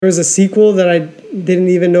There was a sequel that I didn't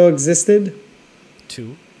even know existed.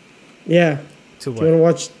 Two? Yeah. To what? Do you want to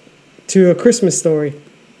watch to A Christmas Story?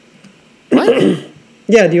 What?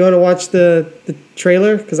 Yeah, do you want to watch the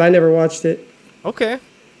trailer? Because I never watched it. Okay.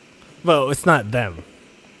 Well, it's not them.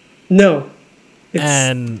 No. It's,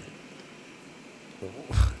 And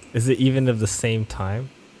is it even of the same time?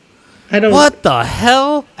 I don't. What the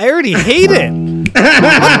hell? I already hate it. What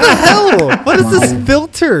the hell? What is this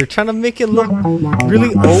filter? Trying to make it look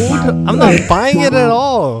really old? I'm not buying it at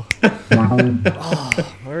all. Oh,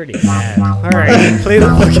 I'm already mad. Alright, play the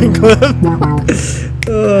fucking clip.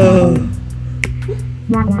 Oh,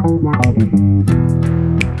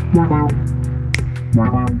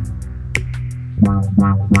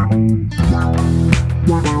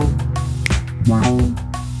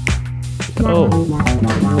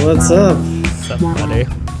 What's up? what's up, buddy?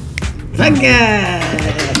 Okay.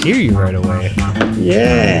 I hear you right away.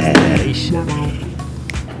 Yeah. Hey, shit.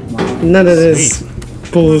 None of this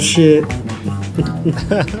bullshit.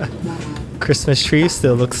 Christmas tree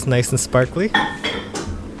still looks nice and sparkly.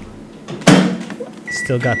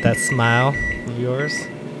 Still got that smile of yours.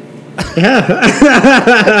 Yeah.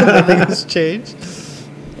 Nothing has changed.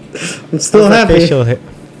 I'm still How's that happy.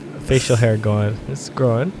 facial hair going? It's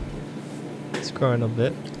growing. It's growing a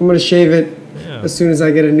bit. I'm going to shave it Yeah. as soon as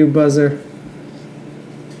I get a new buzzer.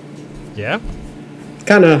 Yeah?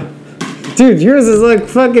 Kind of. Dude, yours is like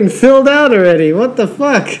fucking filled out already. What the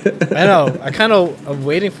fuck? I know. I'm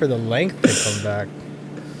waiting for the length to come back.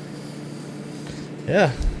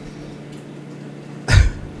 Yeah.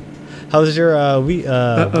 How's your week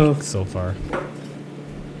so far?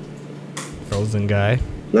 Frozen guy.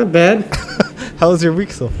 Not bad. How's your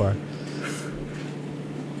week so far?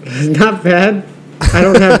 Not bad. I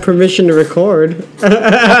don't have permission to record.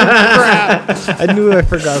 I knew I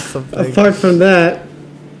forgot something. Apart from that.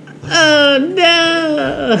 Oh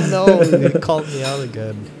no! No, you called me out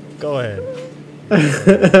again. Go ahead.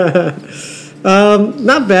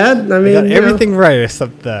 Not bad. I mean, I got everything right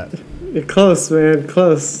except that. You're close, man.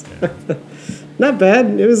 Close. Not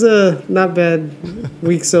bad. It was a not bad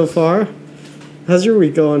week so far. How's your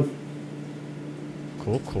week going?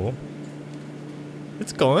 Cool.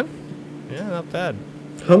 It's going. Yeah, not bad.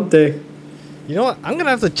 Hump day. You know what? I'm gonna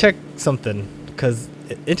have to check something because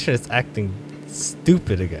internet's acting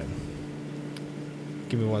stupid again.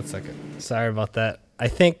 Give me 1 second. Sorry about that. I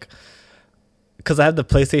think because I have the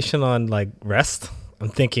PlayStation on like rest, I'm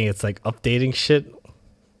thinking it's like updating shit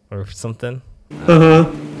or something. Uh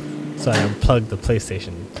huh. So I unplugged the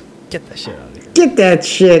PlayStation. Get that shit out of here. Get that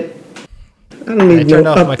shit. I don't I need no turned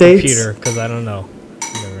off updates. my computer because I don't know.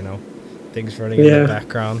 You never know. Things running in the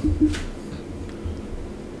background.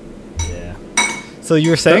 Yeah. So you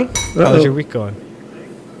were saying? How's your week going?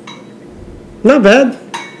 Not bad.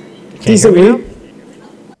 Decent week.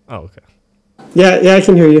 Oh, okay. Yeah, I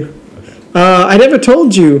can hear you. Okay. I never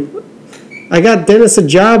told you. I got Dennis a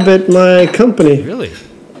job at my company. Really?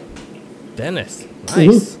 Dennis.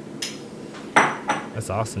 Nice. That's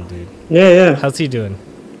awesome, dude. Yeah. How's he doing?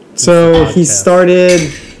 So he started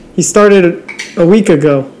a week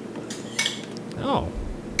ago. Oh,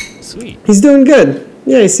 sweet. He's doing good.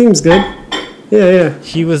 Yeah, he seems good. Yeah.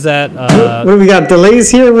 He was at. What do we got? Delays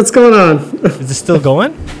here? What's going on? Is it still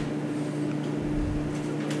going?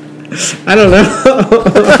 I don't know.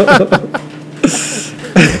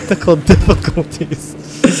 Technical difficulties.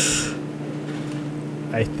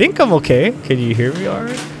 I think I'm okay. Can you hear me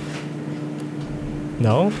alright?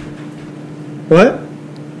 No? What?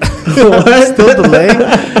 What? Still delayed?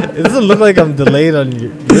 It doesn't look like I'm delayed on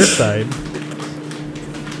your side.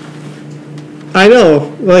 I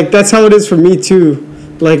know. Like, that's how it is for me, too.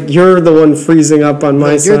 Like, you're the one freezing up on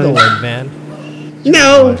my side. You're the one, man.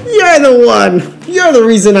 No, you're the one. You're the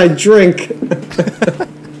reason I drink.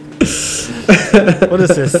 What is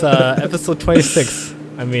this? Episode 26.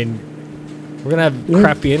 I mean, we're going to have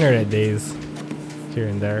crappy internet days here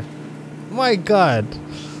and there. My God.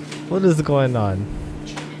 What is going on?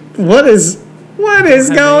 What is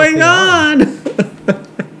going on?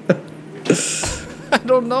 I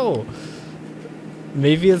don't know.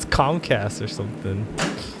 Maybe it's Comcast or something.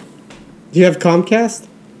 Do you have Comcast?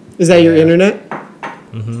 Is that your internet?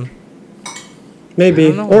 Mm-hmm. Maybe. I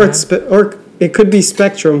don't know, or man. or it could be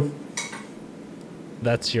Spectrum.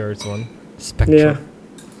 That's yours one. Spectrum. Yeah.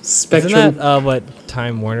 Spectrum. Isn't that what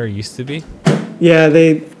Time Warner used to be? Yeah,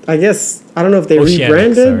 I guess I don't know if they Oceanic,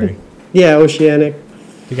 rebranded. sorry. Yeah, Oceanic.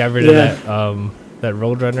 They got rid of that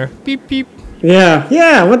Roadrunner. Beep beep.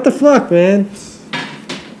 Yeah, what the fuck, man?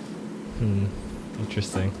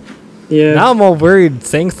 Interesting. Yeah. Now I'm all worried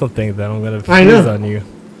saying something that I'm gonna freeze on you.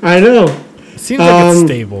 I know. It seems like it's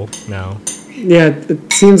stable now. Yeah,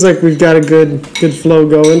 it seems like we've got a good flow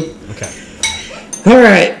going. Okay. All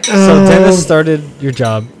right. So Dennis started your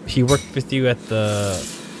job. He worked with you at the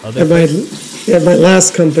other place? At my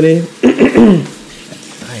last company.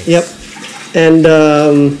 Nice. Yep.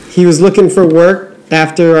 And he was looking for work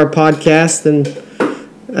after our podcast, and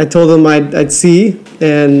I told him I'd see,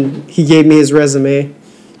 and he gave me his resume.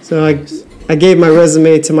 So I gave my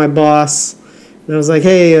resume to my boss, and I was like,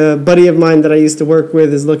 hey, a buddy of mine that I used to work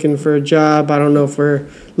with is looking for a job. I don't know if we're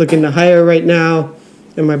looking to hire right now.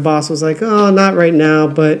 And my boss was like, oh, not right now,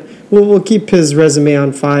 but we'll keep his resume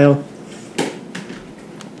on file.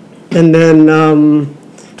 And then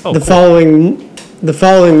the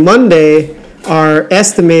following Monday, our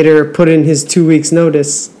estimator put in his 2 weeks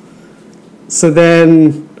notice. So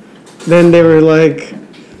then they were like,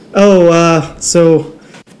 oh, so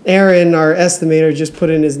Aaron, our estimator, just put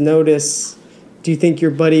in his notice. Do you think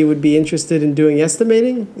your buddy would be interested in doing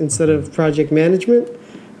estimating instead of project management?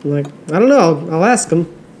 I'm like, I don't know. I'll ask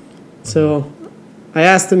him. So I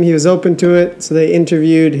asked him. He was open to it. So they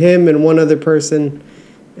interviewed him and one other person,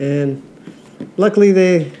 and luckily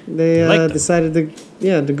they decided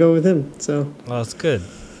to go with him. So that's good.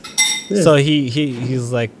 Yeah. So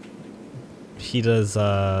he's like, he does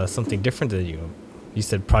something different than you. You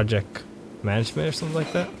said project management or something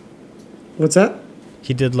like that? What's that?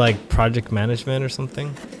 He did like project management or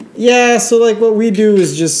something? Yeah, so like what we do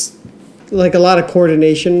is just like a lot of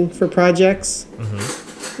coordination for projects.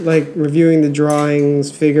 Mm-hmm. Like reviewing the drawings,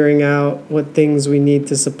 figuring out what things we need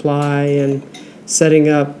to supply, and setting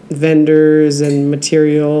up vendors and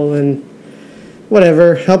material and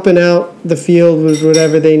whatever, helping out the field with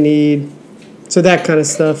whatever they need. So that kind of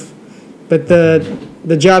stuff. But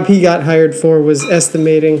the job he got hired for was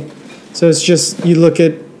estimating. So it's just you look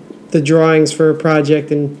at the drawings for a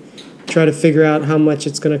project and try to figure out how much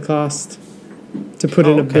it's going to cost to put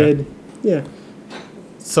in a bid. Yeah.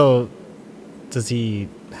 So does he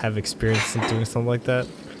have experience in doing something like that?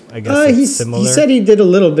 I guess it's similar. He said he did a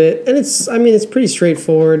little bit, and it's pretty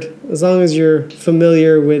straightforward as long as you're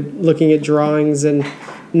familiar with looking at drawings and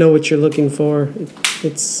know what you're looking for.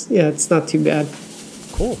 It's not too bad.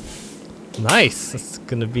 Cool. Nice. It's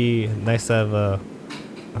going to be nice to have a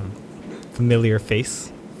familiar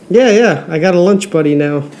face. Yeah. I got a lunch buddy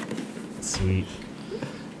now. Sweet.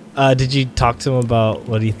 Did you talk to him about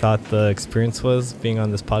what he thought the experience was being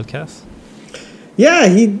on this podcast? Yeah,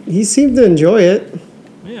 he seemed to enjoy it.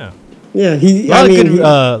 Yeah. Yeah,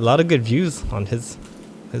 a lot of good views on his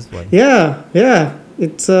one. Yeah.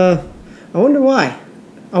 It's I wonder why.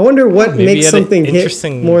 I wonder what makes something hit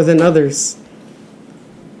more than others.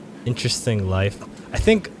 Interesting life. I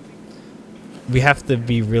think we have to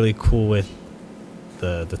be really cool with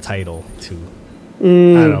the title too. I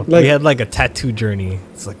don't know. We had like a tattoo journey.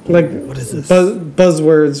 It's like what is this?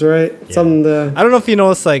 Buzzwords, right? Yeah. I don't know if you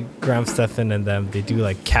know, it's like Graham Stephan and them. They do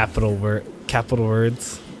like capital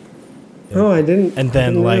words. Oh, I didn't. And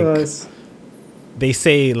then realize. They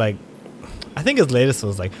say like, I think his latest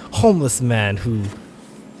was like homeless man who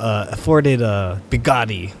afforded a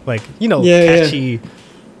Bugatti, like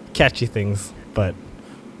catchy things. But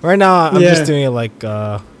right now I'm just doing it like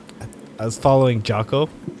I was following Jocko.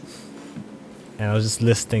 And I was just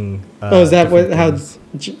listing. Is that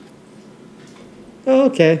oh,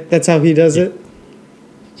 okay. That's how he does it?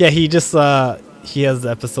 Yeah, he just he has the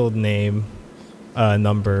episode name,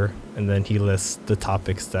 number, and then he lists the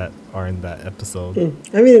topics that are in that episode.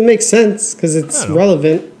 I mean, it makes sense because it's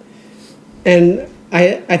relevant. And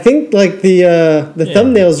I think like the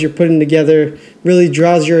thumbnails you're putting together really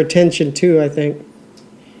draws your attention too, I think.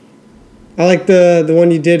 I like the one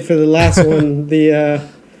you did for the last one,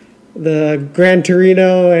 the Gran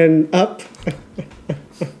Torino and Up.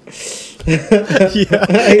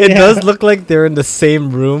 It does look like they're in the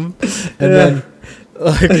same room, and then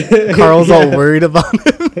like Carl's all worried about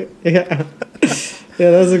him. Yeah,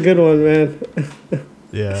 that was a good one, man.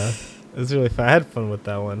 Yeah, it was really fun. I had fun with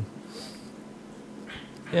that one.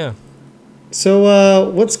 Yeah. So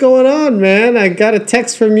what's going on, man? I got a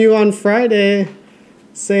text from you on Friday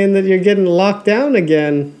saying that you're getting locked down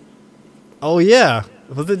again. Oh yeah.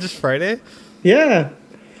 Was it just Friday? Yeah.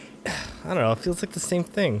 I don't know. It feels like the same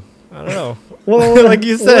thing. I don't know. Well, like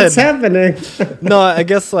you said. What's happening? No, I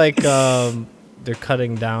guess like they're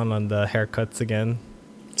cutting down on the haircuts again.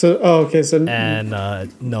 So, okay. So and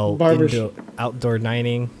no outdoor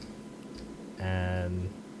dining, and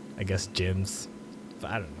I guess gyms.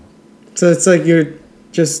 But I don't know. So it's like you're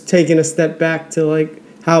just taking a step back to like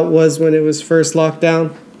how it was when it was first locked down.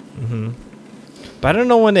 Mm-hmm. But I don't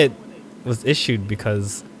know when it was issued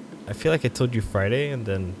because I feel like I told you Friday and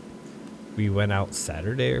then we went out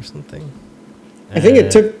Saturday or something. I think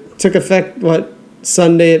it took effect, what,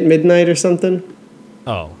 Sunday at midnight or something?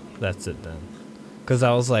 Oh, that's it then. Because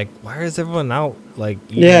I was like, why is everyone out, like,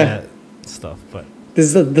 eating that stuff? But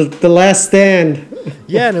this is the last stand.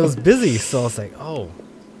 yeah, and it was busy, so I was like, oh,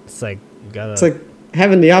 it's like, you gotta... It's like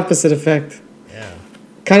having the opposite effect. Yeah.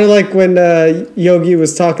 Kind of like when Yogi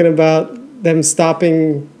was talking about them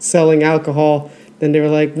stopping selling alcohol. Then they were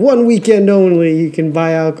like, 1 weekend only, you can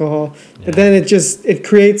buy alcohol. Yeah. But then it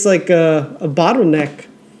creates like a bottleneck.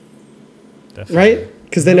 Definitely. Right?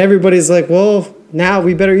 Because then everybody's like, well, now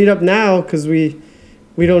we better eat up now because we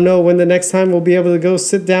don't know when the next time we'll be able to go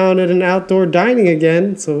sit down at an outdoor dining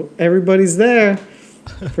again. So everybody's there.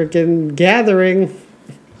 Freaking gathering.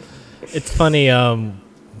 It's funny.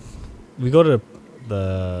 We go to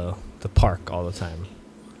the park all the time.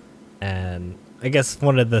 And I guess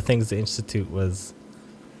one of the things the institute was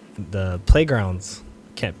the playgrounds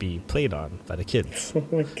can't be played on by the kids. Oh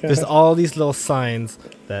my God. There's all these little signs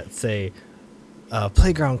that say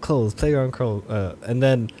playground closed, playground closed, and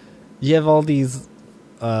then you have all these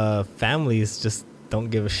families just don't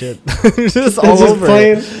give a shit. just all just over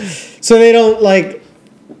playing. It. So they don't like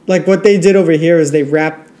what they did over here is they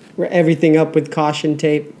wrapped everything up with caution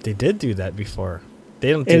tape. They did do that before. They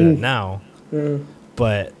don't do that now.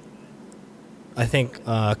 But I think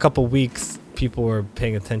a couple weeks people were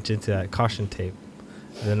paying attention to that caution tape.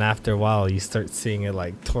 And then after a while you start seeing it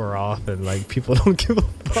like tore off and like people don't give a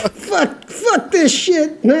fuck. Fuck this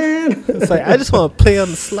shit, man. It's like I just want to play on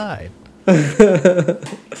the slide.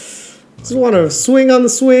 Just want to swing on the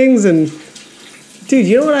swings and dude,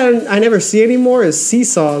 you know what I never see anymore is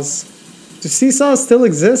seesaws. Do seesaws still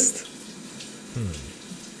exist?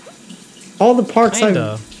 All the parks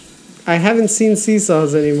I haven't seen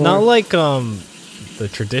seesaws anymore. Not like the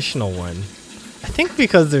traditional one. I think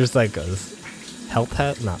because there's like a health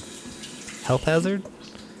hazard.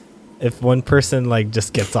 If one person like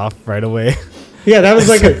just gets off right away. Yeah, that was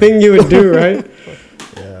like a thing you would do, right?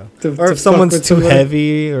 Yeah. Or if someone's too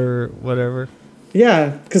heavy or whatever.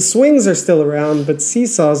 Yeah, because swings are still around, but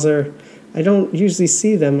seesaws are. I don't usually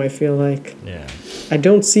see them. I feel like. Yeah. I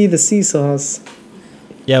don't see the seesaws.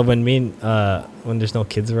 Yeah, when when there's no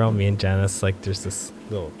kids around, me and Janice, like there's this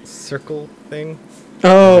little circle thing.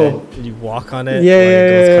 Oh. You walk on it. Yeah, it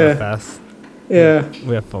goes kind of fast. Yeah.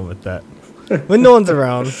 We have fun with that. When no one's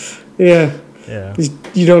around. Yeah. Yeah.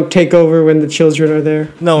 You don't take over when the children are there.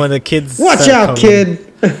 No, when the kids. Watch out, kid.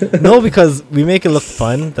 No, because we make it look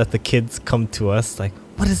fun that the kids come to us like,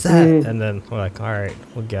 what is that? And then we're like, all right,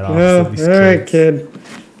 we'll get off. Oh, all right, kid.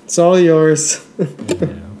 It's all yours. Yeah.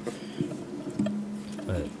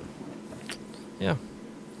 But yeah,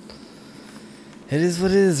 it is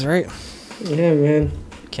what it is, right? Yeah, man.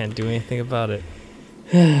 Can't do anything about it.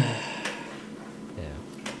 Yeah.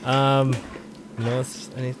 Notice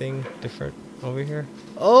anything different over here?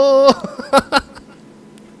 Oh,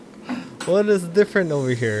 what is different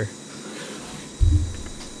over here?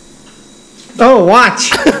 Oh,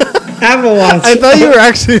 watch. Apple Watch. I thought you were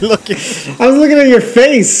actually looking. I was looking at your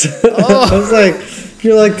face. Oh. I was like,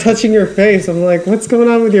 you're like touching your face. I'm like, what's going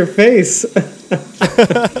on with your face?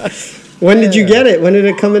 When did you get it? When did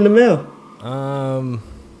it come in the mail?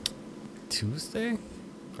 Tuesday?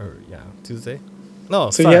 Tuesday? No,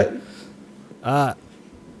 so sorry.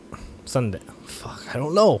 Sunday. Fuck, I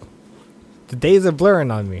don't know. The days are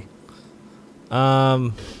blurring on me.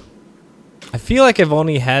 I feel like I've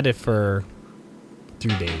only had it for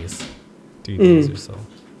 3 days. 3 days or so.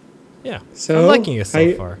 Yeah. So I'm liking it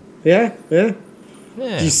so far. Yeah. Yeah.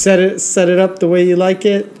 Did you set it up the way you like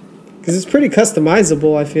it? Because it's pretty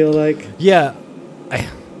customizable, I feel like. Yeah.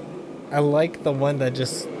 I like the one that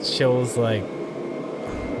just shows like, I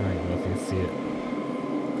don't know if you can see it.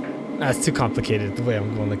 It's too complicated the way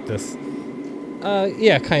I'm going like this.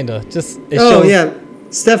 Yeah, kind of. Just it shows, yeah.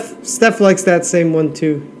 Steph likes that same one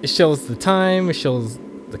too. It shows the time. It shows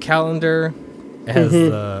the calendar. It has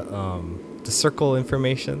the circle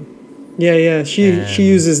information. Yeah. She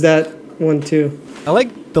uses that one too. I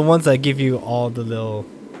like the ones that give you all the little,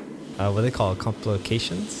 what do they call it,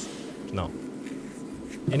 complications? No.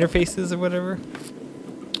 Interfaces or whatever.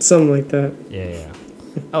 Something like that. Yeah.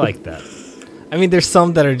 I like that. I mean, there's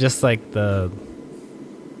some that are just like the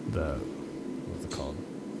what's it called?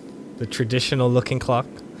 The traditional looking clock,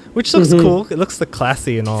 which looks cool. It looks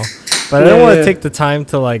classy and all, but I don't want to take the time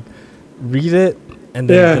to like read it and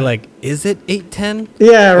then be like, is it 8:10?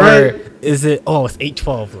 Yeah, right. Or is it? Oh, it's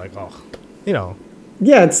 8:12. Like, oh, you know.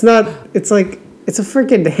 Yeah, it's not. It's like it's a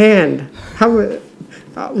freaking hand. How?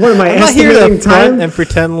 What am I I'm not estimating here to time and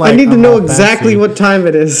pretend like I need to I'm know all exactly fancy. what time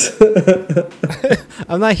it is.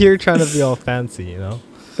 I'm not here trying to be all fancy, you know.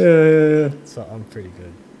 Yeah. So I'm pretty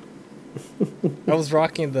good. I was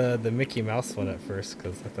rocking the Mickey Mouse one at first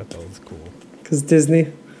because I thought that was cool. Because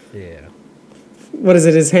Disney. Yeah. What is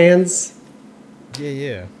it? His hands?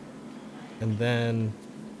 Yeah. And then,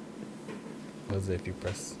 what is it if you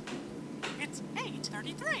press? It's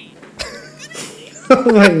 8:33.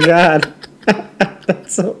 Oh my god.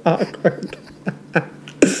 That's so awkward.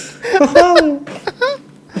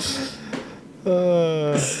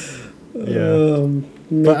 Yeah.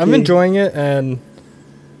 But I'm enjoying it, and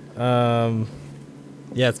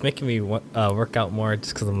yeah, it's making me work out more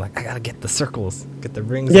just because I'm like, I gotta get the circles, get the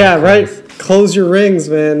rings. Yeah, right. Close your rings,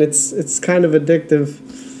 man. It's kind of addictive.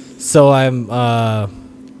 So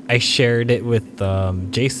I shared it with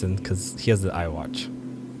Jason because he has the iWatch.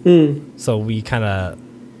 So we kind of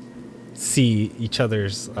see each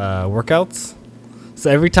other's workouts. So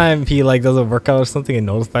every time he like does a workout or something, it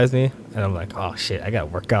notifies me, and I'm like, oh shit, I got to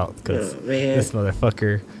work out because this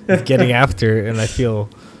motherfucker is getting after it, and I feel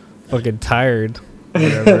fucking tired.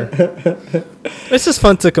 Whatever. It's just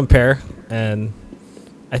fun to compare, and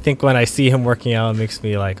I think when I see him working out, it makes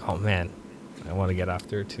me like, oh man, I want to get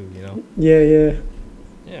after it too, you know?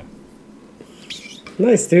 Yeah.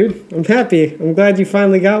 Nice, dude. I'm happy. I'm glad you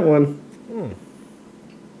finally got one.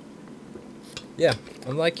 Yeah,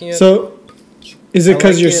 I'm liking it. So, is it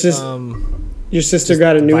because your sister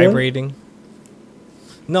got a new vibrating one?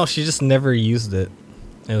 No, she just never used it.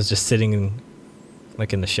 It was just sitting in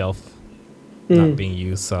the shelf, not being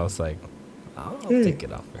used. So I was like, I'll take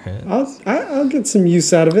it off her hand. I'll get some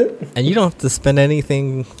use out of it. And you don't have to spend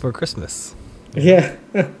anything for Christmas. Yeah.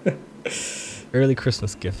 Early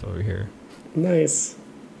Christmas gift over here. Nice.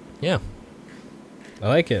 Yeah. I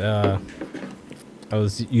like it. I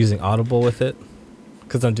was using Audible with it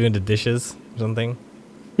because I'm doing the dishes or something.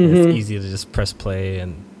 It's easy to just press play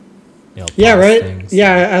and yeah, right. Things.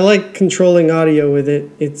 Yeah, I like controlling audio with it.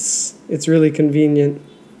 It's really convenient,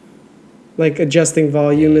 like adjusting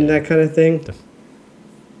volume and that kind of thing.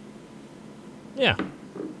 Yeah,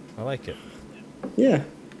 I like it. Yeah.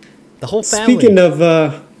 The whole family.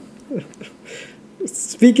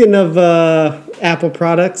 Speaking of Apple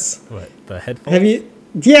products, what, the headphones?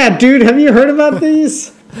 Yeah, dude, have you heard about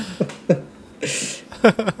these?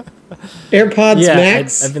 AirPods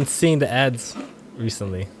Max? I've been seeing the ads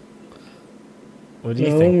recently. What do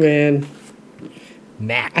you think? Oh man,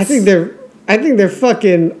 Max. I think they're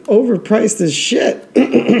fucking overpriced as shit.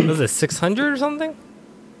 Was it 600 or something?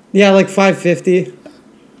 Yeah, like 550.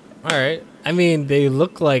 All right. I mean, they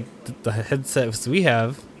look like the headsets we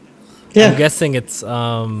have. Yeah. I'm guessing it's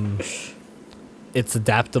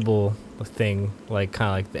adaptable thing, like kind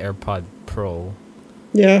of like the AirPod Pro.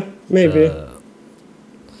 Yeah, maybe.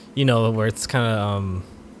 Where it's kind of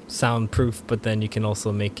soundproof, but then you can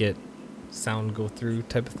also make it sound go through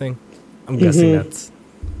type of thing. I'm guessing that's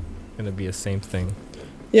gonna be the same thing.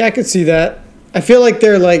 Yeah, I could see that. I feel like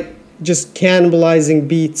they're like just cannibalizing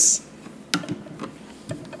Beats.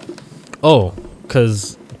 Oh,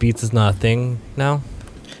 because Beats is not a thing now?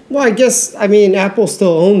 Well, I mean, Apple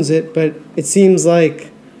still owns it, but it seems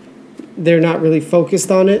like they're not really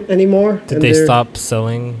focused on it anymore. Did they stop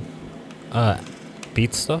selling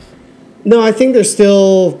Beats stuff? No, I think they're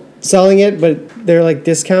still selling it, but they're like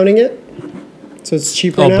discounting it. So it's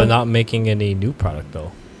cheaper now. Oh, but not making any new product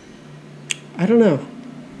though. I don't know.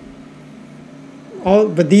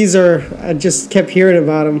 But these I just kept hearing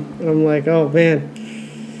about them, and I'm like, oh man,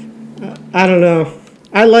 I don't know.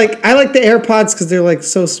 I like the AirPods because they're like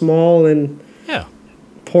so small and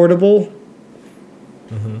portable.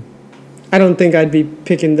 I don't think I'd be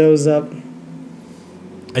picking those up.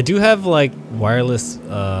 I do have like wireless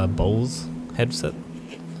Bose headset.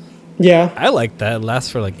 Yeah, I like that. It lasts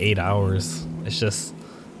for like 8 hours. It's just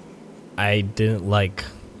I didn't like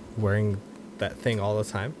wearing that thing all the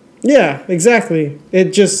time. Yeah, exactly.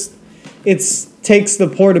 It takes the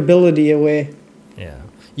portability away. Yeah.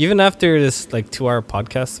 Even after this like 2-hour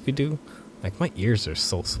podcast we do, like my ears are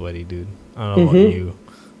so sweaty, dude. I don't know about you.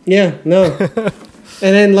 Yeah, no.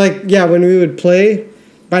 And then when we would play,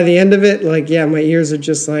 by the end of it, my ears are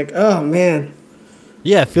just like, oh man.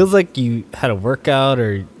 Yeah, it feels like you had a workout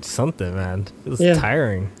or something, man. It feels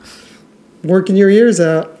tiring. Working your ears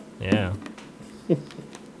out. Yeah.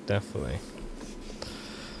 Definitely.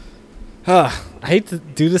 I hate to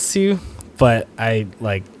do this to you, but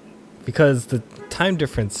because the time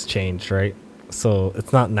difference changed, right? So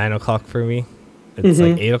it's not 9 o'clock for me. It's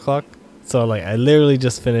like 8 o'clock. So I literally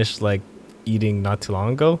just finished eating not too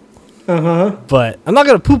long ago. But I'm not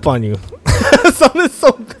gonna poop on you. Something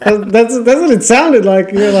so bad. That's what it sounded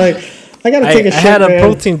like. You're like, I gotta take a shit. I had a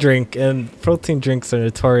protein drink, and protein drinks are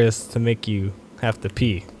notorious to make you have to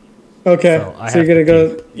pee. Okay, so you're gonna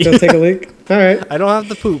go take a leak. All right. I don't have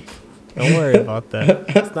to poop, Don't worry about that.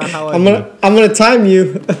 That's not how I'm gonna time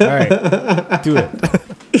you. All right, do it.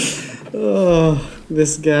 Oh,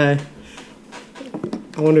 this guy.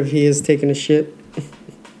 I wonder if he is taking a shit.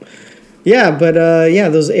 Yeah, but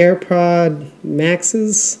those AirPod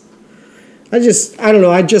Maxes. I don't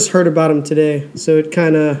know. I just heard about them today, so it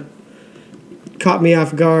kind of caught me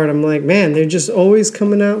off guard. I'm like, man, they're just always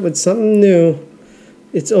coming out with something new.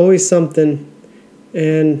 It's always something,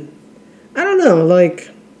 and I don't know. Like,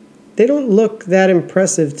 they don't look that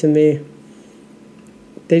impressive to me.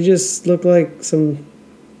 They just look like some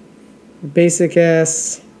basic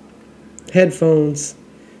ass headphones.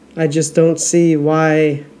 I just don't see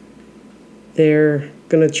why they're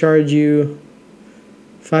gonna charge you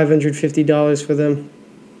 $550 for them.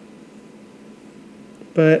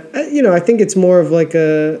 But I think it's more of like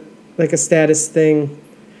a status thing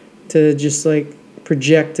to just like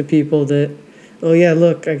project to people that, oh yeah,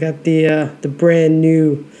 look, I got the brand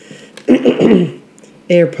new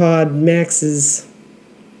AirPod Maxes.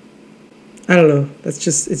 I don't know. It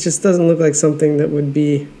just doesn't look like something that would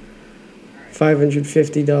be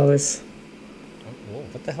 $550. Whoa,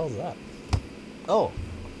 what the hell is that? Oh.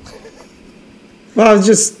 Well, I was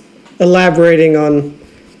just elaborating on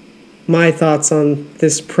my thoughts on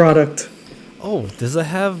this product. Oh, does it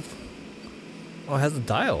have... Oh, it has a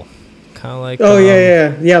dial. Kind of like... Oh,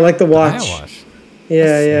 yeah, like the watch. The iWatch. Yeah,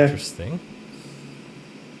 That's yeah. Interesting.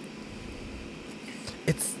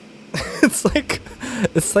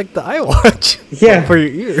 It's like the iWatch. Yeah. For your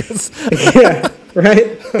ears. Yeah,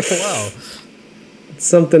 right? Wow. It's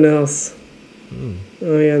something else. Mm.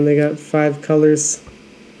 Oh, yeah, and they got 5 colors.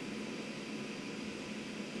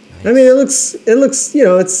 Nice. I mean, it looks,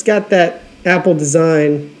 it's got that Apple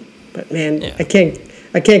design, but man, Yeah. I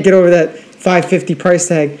can't get over that $550 price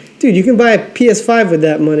tag. Dude, you can buy a PS5 with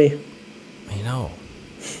that money. I know.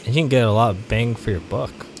 And you can get a lot of bang for your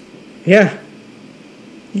buck. Yeah.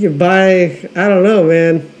 You can buy, I don't know,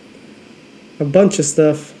 man, a bunch of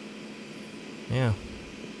stuff. Yeah.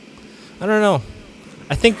 I don't know.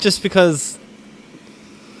 I think just because...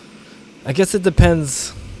 I guess it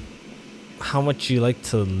depends how much you like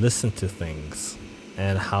to listen to things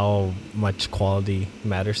and how much quality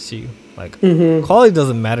matters to you. Like, quality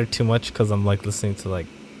doesn't matter too much because I'm like listening to like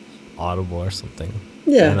Audible or something.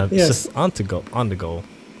 Yeah, and yeah. it's just on the go.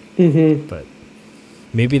 Mm-hmm. But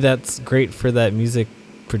maybe that's great for that music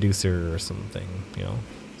producer or something,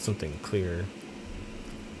 something clear.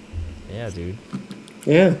 Yeah, dude.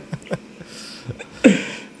 Yeah.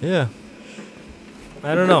 Yeah.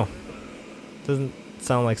 I don't know. Doesn't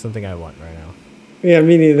sound like something I want right now. Yeah,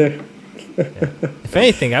 me neither. Yeah. If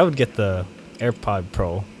anything, I would get the AirPod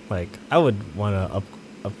Pro. Like, I would want to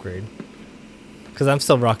upgrade. Because I'm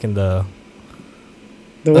still rocking the...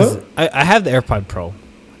 The what? I have the AirPod Pro,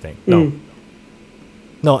 I think. No.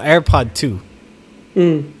 No, AirPod 2.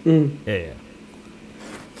 Yeah.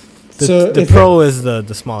 The Pro is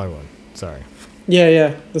the smaller one. Sorry.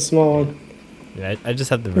 Yeah, the small one. Yeah, I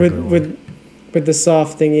just have the regular one. With the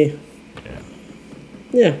soft thingy. Yeah.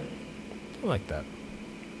 Yeah. I like that.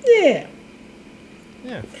 Yeah.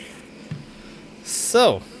 Yeah.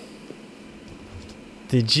 So,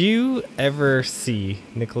 did you ever see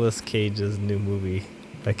Nicolas Cage's new movie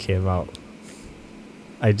that came out?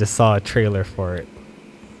 I just saw a trailer for it.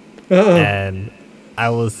 And I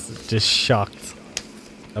was just shocked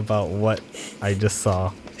about what I just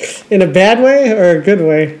saw. In a bad way or a good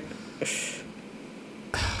way?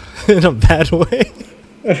 In a bad way.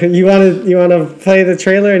 You want to play the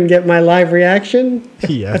trailer and get my live reaction?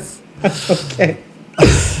 Yes. Okay.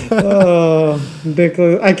 Oh,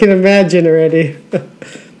 Nicholas, I can imagine already.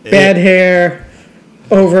 Bad hair,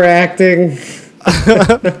 overacting.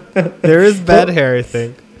 There is bad hair, I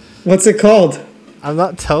think. What's it called? I'm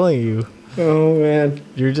not telling you. Oh, man.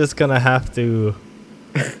 You're just gonna have to...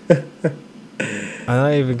 I'm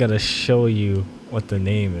not even gonna show you what the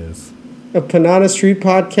name is. A Panana Street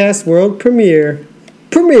Podcast world premiere.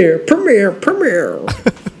 Premiere.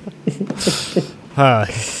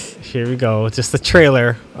 Here we go. Just the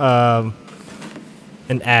trailer. An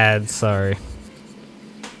ad, sorry.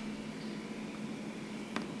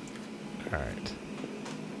 Alright.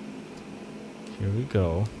 Here we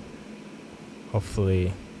go.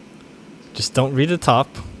 Hopefully. Just don't read the top.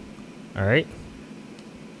 Alright?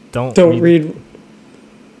 Don't read.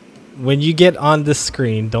 When you get on this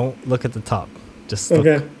screen, don't look at the top. Just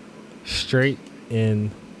look straight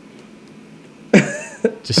in.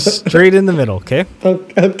 Just straight in the middle, okay?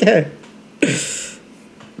 Okay.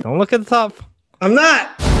 Don't look at the top. I'm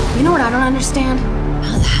not. You know what I don't understand?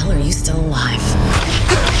 How the hell are you still alive?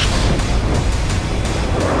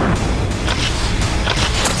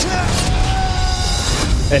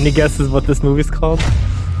 Any guesses what this movie's called?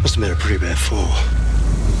 Must have been a pretty bad fall.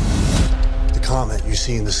 The comet you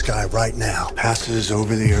see in the sky right now passes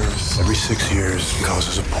over the Earth every 6 years and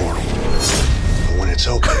causes a portal. But when it's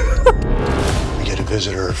open, we get a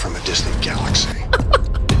visitor from a distant galaxy.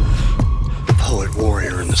 The poet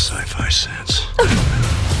warrior in the sci-fi sense.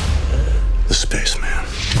 The spaceman.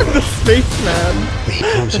 The spaceman. He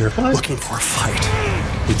comes here looking for a fight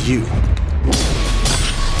with you.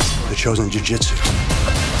 The chosen jujitsu.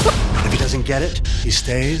 If he doesn't get it, he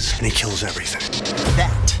stays and he kills everything.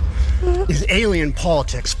 That is Alien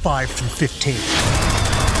Politics 5 through 15.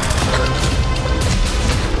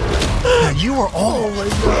 Now you are all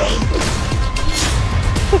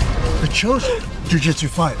the chosen jujitsu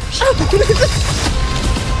fighters.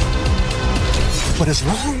 But as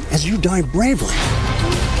long as you die bravely,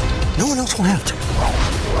 no one else will have to.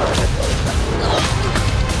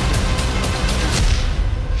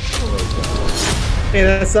 Hey,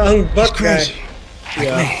 that song, He's Buck guy. crazy.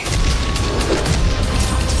 Like me.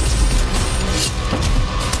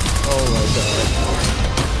 Oh my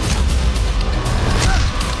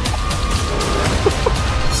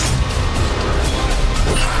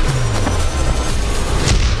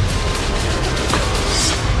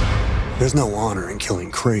There's no honor in killing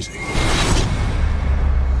crazy.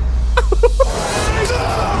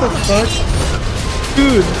 Fuck.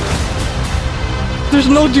 Dude, there's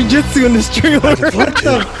no jujitsu in this trailer. What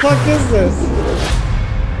the fuck is this?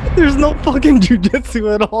 There's no fucking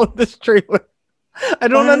jujitsu at all in this trailer. I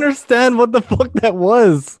don't understand what the fuck that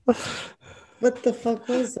was. What the fuck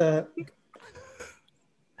was that?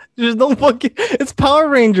 There's no fucking. It's Power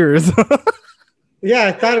Rangers. Yeah,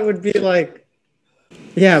 I thought it would be like,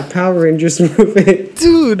 yeah, Power Rangers movie.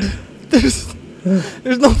 Dude, there's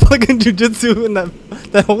no fucking jujitsu in that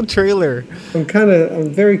whole trailer.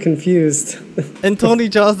 I'm very confused. And Tony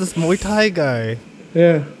Jaa's this Muay Thai guy.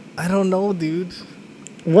 Yeah. I don't know, dude.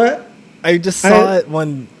 What? I just saw it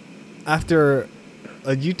after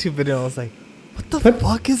a YouTube video. I was like, what the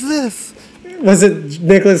fuck is this? Was it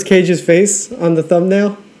Nicolas Cage's face on the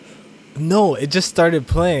thumbnail? No, it just started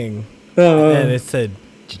playing. Oh. And it said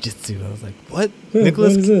Jiu-Jitsu. I was like, what? What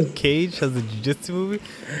Nicolas is this? Cage has a Jiu-Jitsu movie?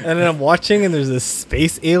 And then I'm watching and there's a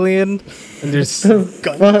space alien and there's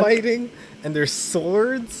gunfighting and there's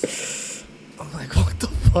swords. I'm like, what the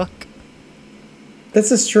fuck? That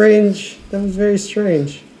was very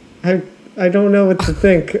strange. I don't know what to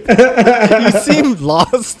think. You seem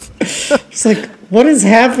lost. It's like, what is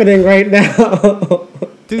happening right now?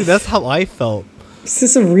 Dude, that's how I felt. Is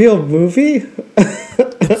this a real movie?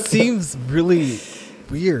 It seems really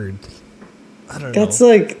weird. I don't know.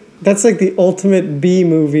 That's like the ultimate B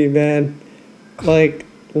movie, man. Like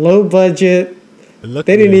low budget.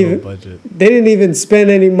 They didn't even spend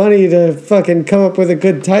any money to fucking come up with a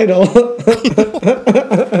good title.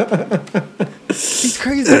 He's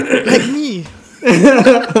crazy, like me.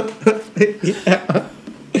 Yeah.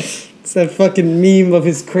 It's that fucking meme of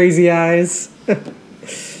his crazy eyes.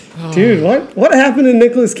 Dude, what happened to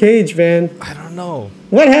Nicolas Cage, man? I don't know.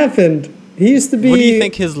 What happened? He used to be... What do you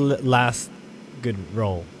think his last good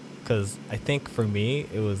role? Because I think for me,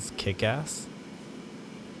 it was Kick-Ass.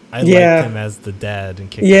 I liked him as the dad in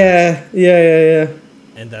Kick-Ass. Yeah.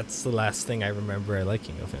 And that's the last thing I remember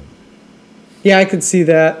liking of him. Yeah, I could see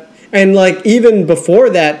that. And like even before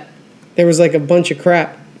that, there was like a bunch of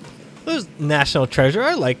crap. It was National Treasure.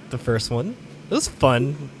 I liked the first one. It was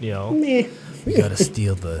fun, you know. Meh. We gotta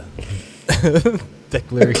steal the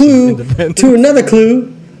Declaration Clue of Independence. to another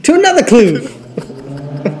clue. To another clue.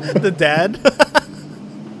 The dad.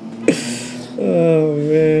 Oh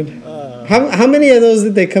man. How many of those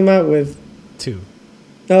did they come out with? 2.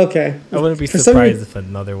 Okay. I wouldn't be surprised if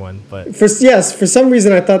another one, but for some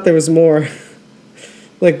reason I thought there was more.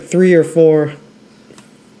 Like 3 or 4.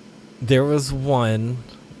 there was one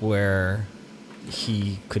where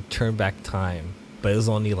he could turn back time, but it was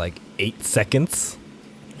only like 8 seconds.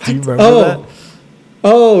 Do you remember that?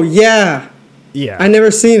 Oh yeah. Yeah. I never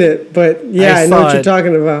seen it, but yeah, I know what you're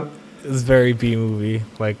talking about. It was very B movie.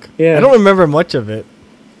 Like, Yeah. I don't remember much of it.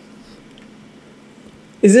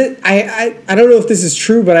 Is it? I don't know if this is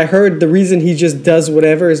true, but I heard the reason he just does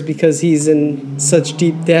whatever is because he's in such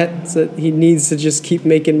deep debt that he needs to just keep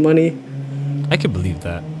making money. I could believe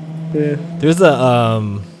that. Yeah. There's a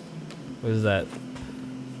what is that?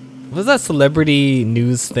 What was that celebrity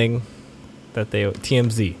news thing that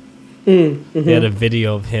TMZ? Mm-hmm. They had a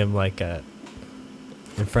video of him like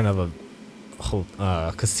in front of a whole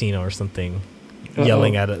casino or something,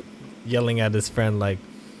 yelling at his friend like,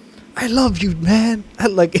 "I love you, man!"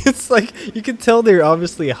 And like it's like you can tell they're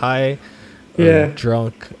obviously high, Yeah.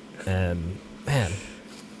 drunk, and man,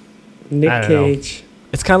 Nick I don't know. Cage.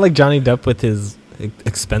 It's kind of like Johnny Depp with his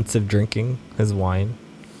expensive drinking, his wine.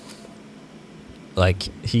 Like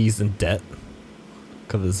he's in debt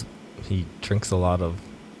because he drinks a lot of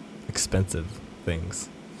expensive things.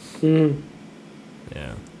 Mm.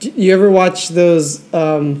 Yeah. You ever watch those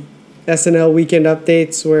SNL weekend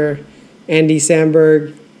updates where Andy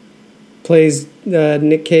Samberg plays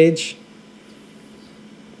Nick Cage?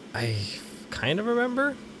 I kind of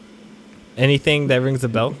remember. Anything that rings a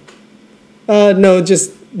bell? No,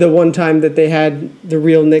 just the one time that they had the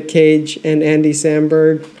real Nick Cage and Andy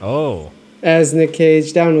Samberg Oh. as Nick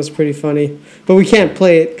Cage. That one was pretty funny. But we can't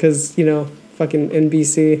play it because, fucking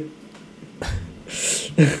NBC.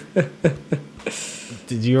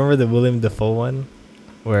 Did you remember the William Dafoe one?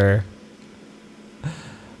 Where...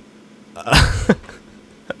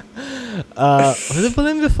 was it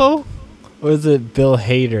William Dafoe? Or was it Bill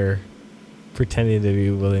Hader pretending to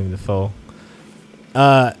be William Dafoe?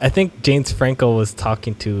 I think James Franco was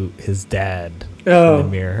talking to his dad in the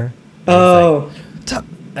mirror. Oh.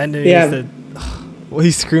 And then he said... Well,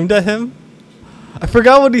 he screamed at him? I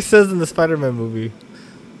forgot what he says in the Spider-Man movie.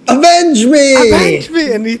 Avenge me! Avenge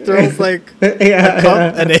me! And he throws like a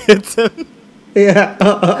cup and it hits him. Yeah.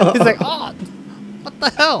 He's like, oh, what the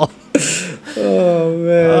hell? Oh,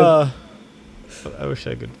 man. I wish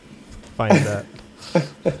I could find that.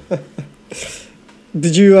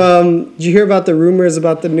 Did you hear about the rumors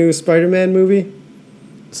about the new Spider-Man movie?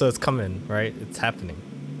 So it's coming, right? It's happening.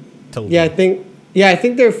 Totally. Yeah, I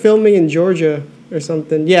think they're filming in Georgia or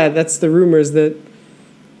something. Yeah, that's the rumors. That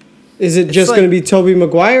is it just going to be Tobey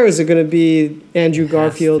Maguire or is it going to be Andrew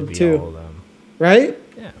Garfield too? All of them. Right?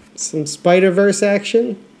 Yeah. Some Spider-Verse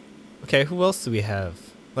action. Okay, who else do we have?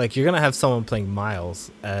 Like you're going to have someone playing Miles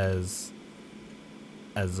as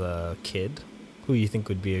a kid. Who you think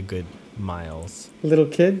would be a good Miles? Little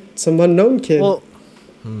kid? Some unknown kid. Well,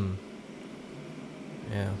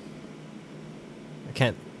 yeah. I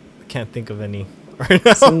can't think of any right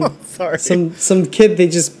now. Sorry. Some kid they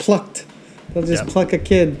just plucked. They'll just pluck a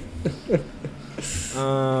kid.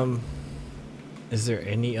 Is there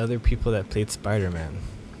any other people that played Spider-Man?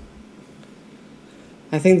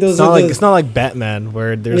 I think those it's not like Batman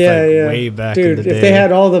where there's way back in the day. Dude, if they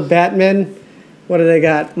had all the Batmen, what do they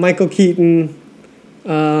got? Michael Keaton.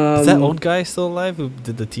 Is that old guy still alive who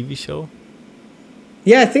did the TV show?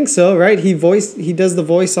 Yeah, I think so, right? He does the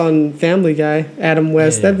voice on Family Guy, Adam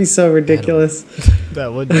West. Yeah. That'd be so ridiculous.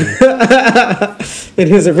 That would be. In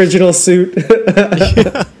his original suit.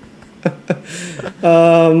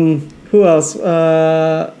 Who else?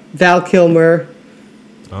 Val Kilmer.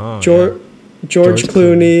 Oh, George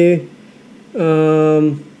Clooney.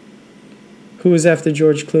 Who was after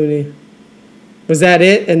George Clooney? Was that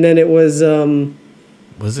it? And then it was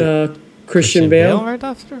Christian Bale right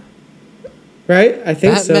after? Right? I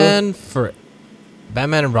think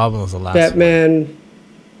Batman and Robin was the last Batman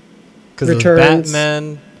Returns.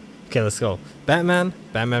 Batman. Okay, let's go. Batman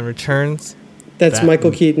Returns. That's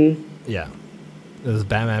Michael Keaton. Yeah. It was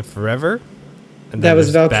Batman Forever. And that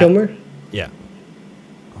was Val Kilmer? Yeah.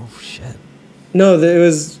 Oh, shit. No, it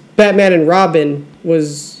was Batman and Robin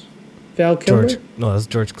was Val Kilmer? No, that was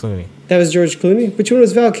George Clooney. That was George Clooney? Which one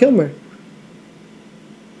was Val Kilmer?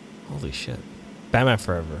 Holy shit. Batman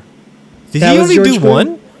Forever. Did he only do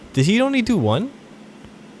one? Did he only do one?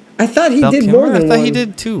 I thought he did more than one. I thought he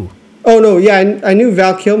did two. Oh, no, yeah, I knew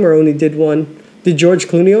Val Kilmer only did one. Did George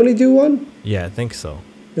Clooney only do one? Yeah, I think so.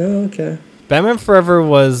 Oh, okay. Batman Forever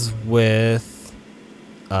was with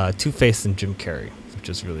Two-Face and Jim Carrey, which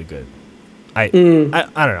is really good. I don't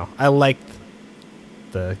know. I liked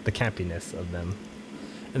the campiness of them.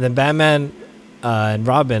 And then Batman and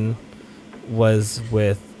Robin was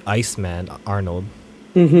with Iceman, Arnold,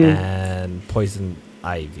 and Poison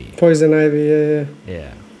Ivy. Poison Ivy, yeah.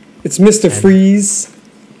 Yeah. It's Mr. Freeze.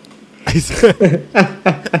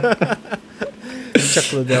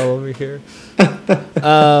 Chuck Liddell over here.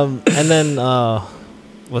 And then,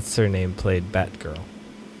 what's her name played Batgirl?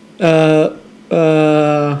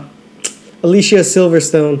 Alicia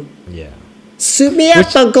Silverstone. Yeah. Suit me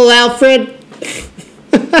up, Uncle Alfred.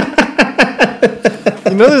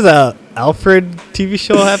 You know there's a Alfred TV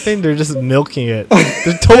show happening? They're just milking it.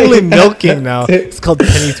 They're totally milking now. It's called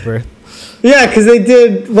Pennyworth. Yeah, because they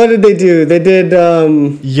did... What did they do? They did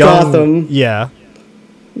Gotham. Yeah.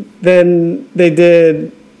 Then they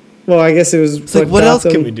did... Well, I guess it was... It's like, what else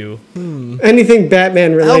can we do? Anything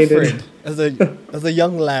Batman related. Alfred, as a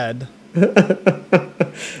young lad. But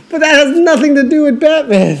that has nothing to do with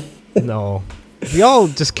Batman. No. We all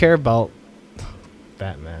just care about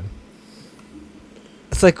Batman.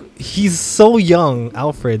 it's like he's so young,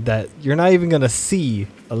 Alfred, that you're not even gonna see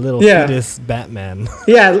a little Yeah. fetus Batman.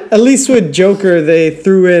 Yeah, at least with Joker, they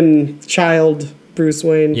threw in child Bruce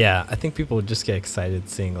Wayne. Yeah, I think people would just get excited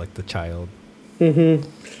seeing like the child. Mm-hmm.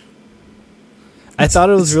 I thought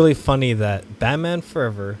it was really funny that Batman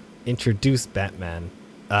Forever introduced Robin.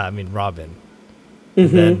 And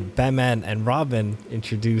then Batman and Robin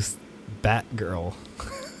introduced Batgirl.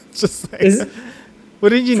 Just like, what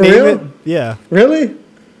did you For name real? it? Yeah. Really?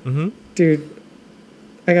 Mm-hmm. Dude,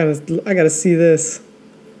 I gotta see this.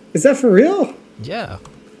 Is that for real? Yeah.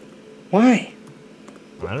 Why?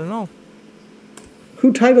 I don't know.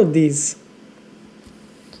 Who titled these?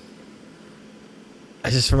 I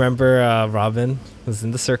just remember Robin was in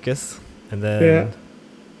the circus, and then Yeah.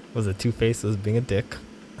 was it Two-Face was being a dick.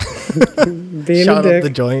 Being Shot a up dick. the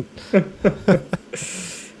joint.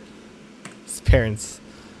 His parents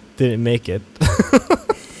didn't make it.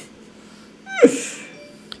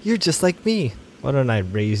 You're just like me. Why don't I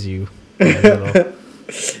raise you?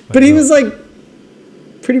 But he was like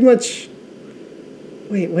pretty much.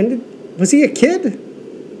 Wait, was he a kid?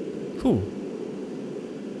 Who?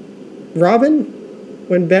 Robin?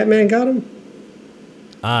 When Batman got him?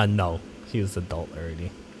 No. He was adult already.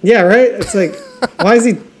 Yeah, right? It's like, why is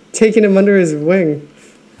he taking him under his wing?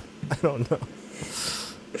 I don't know.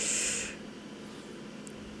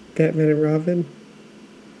 Batman and Robin?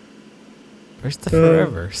 Where's the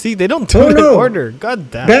Forever? See, they don't do it in no. order.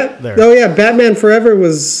 God damn. There. Oh, yeah, Batman Forever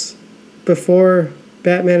was before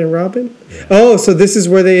Batman and Robin? Yeah. Oh, so this is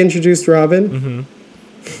where they introduced Robin? Mm-hmm.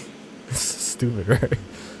 Stupid, right?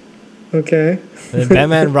 Okay. And then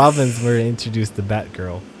Batman and Robin's where they introduced the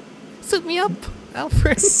Batgirl. Suit me up,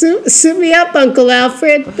 Alfred. Suit me up, Uncle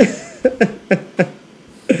Alfred.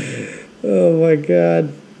 Oh, my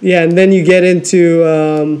God. Yeah, and then you get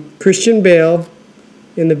into Christian Bale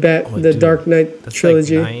in the dude, Dark Knight That's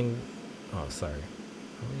trilogy. like 9. Oh, sorry.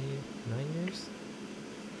 How many? 9 years?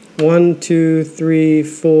 1, 2, 3,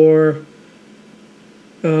 4.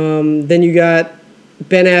 Then you got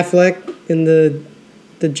Ben Affleck in the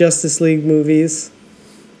Justice League movies.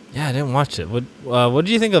 Yeah, I didn't watch it. What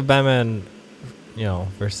do you think of Batman,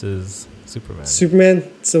 versus Superman? Superman,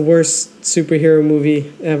 it's the worst superhero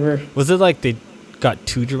movie ever. Was it like they got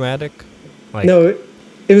too dramatic? Like, No,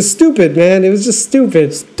 it was stupid, man. It was just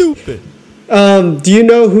stupid. stupid. Do you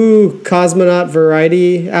know who Cosmonaut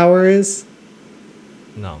Variety Hour is?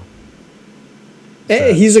 No.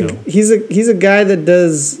 He's a guy that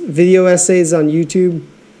does video essays on YouTube.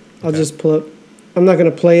 I'll just pull up. I'm not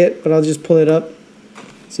gonna play it, but I'll just pull it up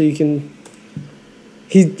so you can.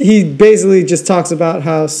 He basically just talks about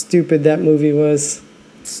how stupid that movie was.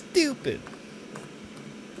 Stupid.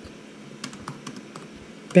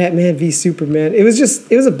 Batman v Superman. It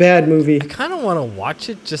was a bad movie. I kind of want to watch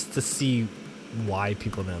it just to see why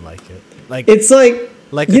people didn't like it. Like It's like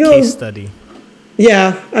a case study.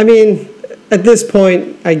 Yeah, I mean, at this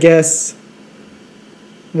point, I guess.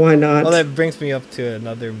 Why not? Well, that brings me up to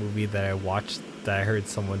another movie that I watched that I heard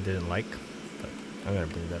someone didn't like. But I'm gonna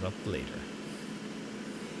bring that up later.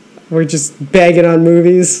 We're just bagging on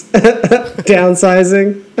movies,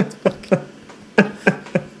 downsizing.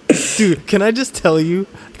 Dude, can I just tell you?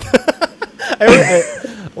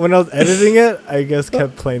 When I was editing it, I just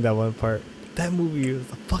kept playing that one part. That movie was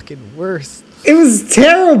the fucking worst. It was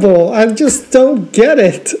terrible. I just don't get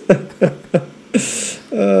it.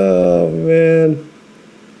 Oh man,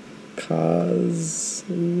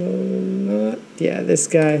 Cosmonaut. Yeah, this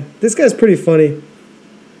guy's pretty funny.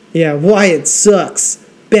 Yeah, why it sucks.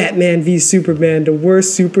 Batman v Superman, the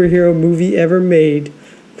worst superhero movie ever made?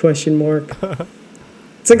 Question mark.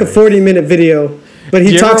 It's like a 40-minute video, but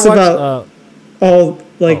he talks about all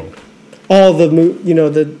the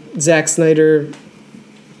the Zack Snyder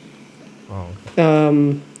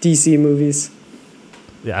DC movies.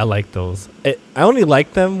 Yeah, I like those. I only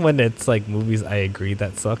like them when it's like movies I agree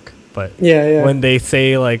that suck. But Yeah. when they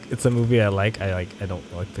say like it's a movie I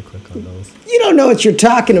don't like to click on those. You don't know what you're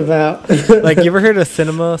talking about. Like, you ever heard of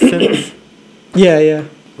cinema sins? Yeah.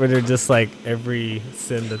 Where they're just like every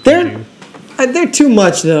sin that they do. They're too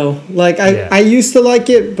much though. Like I used to like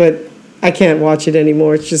it, but I can't watch it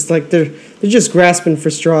anymore. It's just like they're just grasping for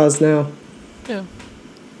straws now. Yeah.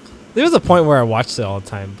 There was a point where I watched it all the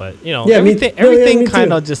time, but me everything too.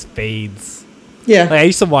 kind of just fades. Yeah. Like, I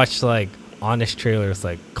used to watch like honest trailers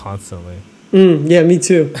like constantly. Yeah, me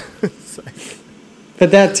too. It's like,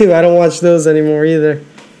 But that too, I don't watch those anymore either.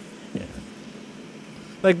 yeah.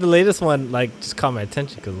 Like the latest one, like just caught my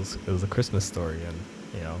attention because it was a Christmas story, and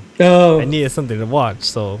Oh. I needed something to watch.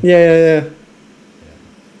 So Yeah.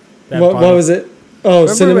 that What brought up- was it? Oh,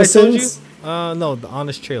 Remember Cinema I told you? Sins? No, the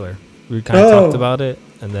honest trailer. We kind of Oh. talked about it,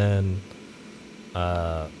 and then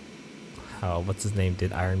what's his name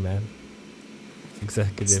did Iron Man,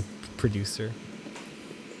 executive producer.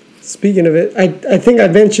 Speaking of it, I think I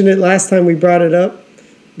mentioned it last time we brought it up.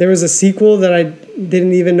 There was a sequel that I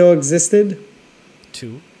didn't even know existed.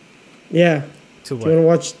 2 Yeah. to Do you want to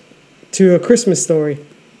what? watch to A Christmas Story?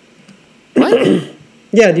 What?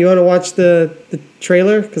 Yeah. Do you want to watch the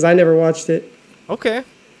trailer? Because I never watched it. Okay.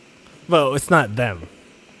 Well, it's not them.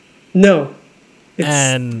 No. It's,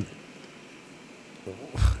 And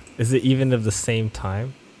is it even of the same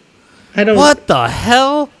time? I don't. What the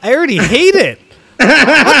hell? I already hate it.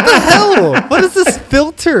 What the hell? What is this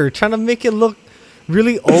filter trying to make it look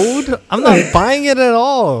really old? I'm not buying it at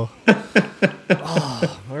all.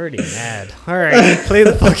 Oh, I'm already mad. All right, play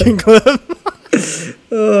the fucking clip.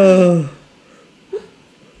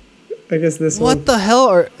 I guess this one. What the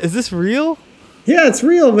hell? Is this real? Yeah, it's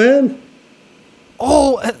real, man.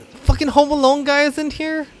 Oh, fucking Home Alone guy is in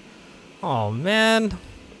here? Oh, man.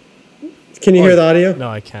 Can you hear the audio? No,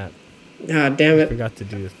 I can't. Ah, damn I it. forgot to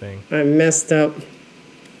do the thing. I messed up.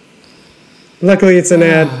 Luckily, it's an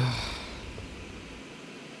ad.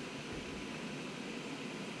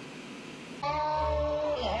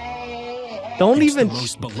 Don't It's even... the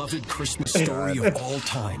most beloved Christmas story of all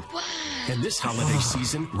time. And this holiday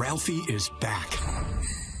season, Ralphie is back.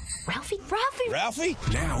 Ralphie? Ralphie?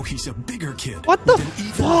 Now he's a bigger kid. What the with an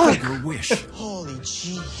even fuck? bigger wish. Holy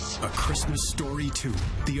jeez. A Christmas Story 2,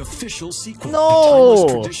 the official sequel. No. The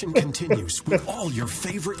timeless tradition continues with all your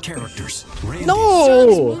favorite characters. Randy,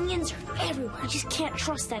 No! Minions are everywhere. I just can't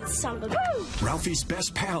trust that son of a... Ralphie's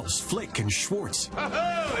best pals, Flick and Schwartz.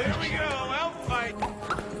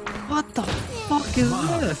 What the fuck is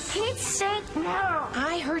this? Pete's sake, no.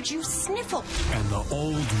 I heard you sniffle. And the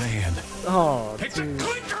old man. Oh, dude.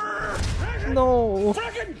 No.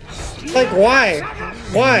 Like, why?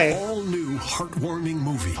 Why? All new heartwarming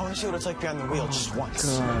movie. I want to see what it's like behind the wheel just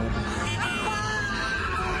once.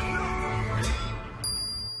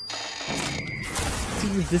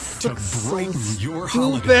 Dude, this To looks so brighten your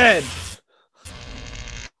holiday. stupid.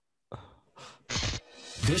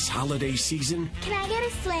 This holiday season, Can I get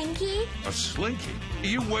a slinky? A slinky?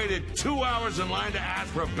 You waited 2 hours in line to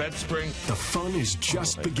ask for a bed spring? the fun is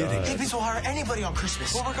just beginning. Hippies will hire anybody on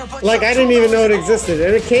Christmas. We'll work our butts Like, off. I didn't even know it existed.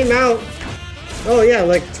 And it came out, oh, yeah,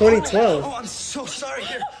 like 2012. Oh, I'm so sorry.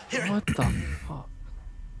 Here. What the fuck?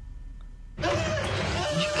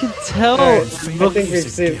 You can tell. Alright, Look, I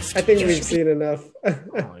think we've seen enough. oh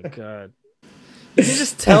my god. You can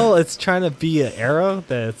just tell it's trying to be an arrow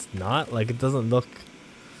that it's not. Like, it doesn't look.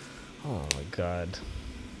 Oh my god.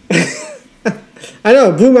 I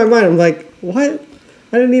know, it blew my mind. I'm like, what?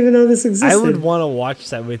 I didn't even know this existed. I would want to watch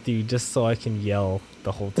that with you just so I can yell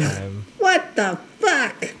the whole time. What the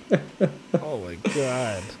fuck? Oh my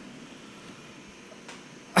god.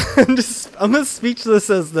 I'm as speechless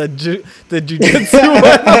as the jujitsu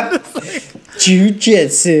one. I'm just like,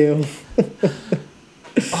 Jiu-jitsu.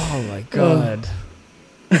 oh my god.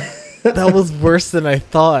 That was worse than I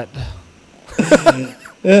thought.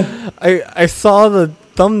 I saw the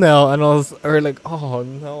thumbnail and I was like, oh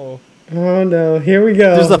no. Oh no, here we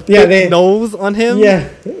go. There's a fake nose on him? Yeah.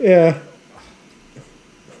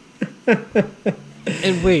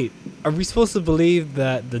 And wait, are we supposed to believe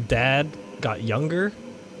that the dad got younger?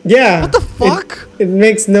 Yeah. What the fuck? It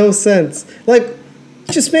makes no sense. Like,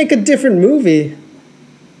 just make a different movie.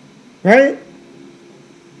 Right?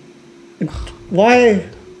 Why?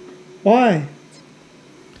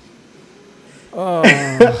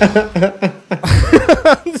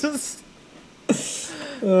 Just,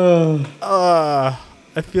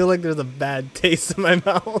 I feel like there's a bad taste in my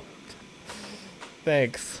mouth.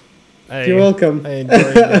 Thanks. You're welcome. I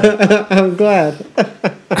enjoyed that. I'm glad.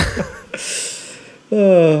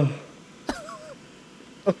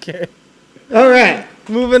 Okay. All right.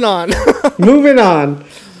 Moving on. Moving on.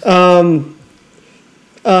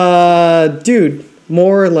 Dude,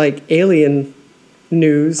 more like alien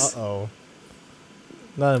news. Uh-oh.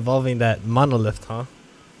 Not involving that monolith, huh?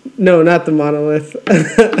 No, not the monolith.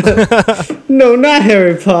 No, not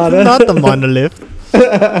Harry Potter. Not the monolith.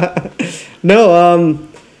 No,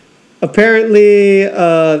 apparently,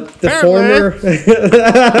 the former.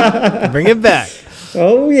 Bring it back.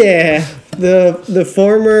 Oh yeah, the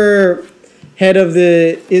former head of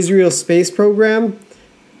the Israel space program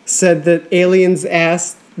said that aliens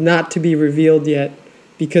asked not to be revealed yet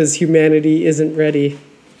because humanity isn't ready.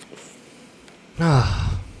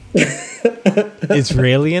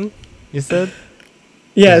 Israelian, you said?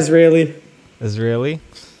 Yeah, Israeli. Israeli?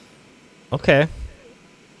 Okay.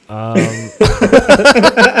 And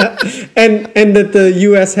that the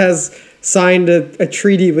U.S. has signed a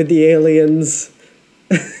treaty with the aliens.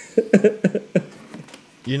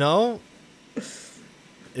 You know,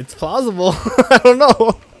 it's plausible. I don't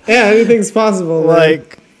know. Yeah, anything's possible. Man.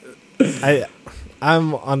 Like,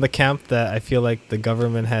 I'm on the camp that I feel like the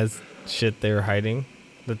government has shit they're hiding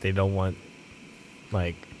that they don't want,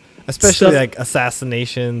 like, especially Stuff. like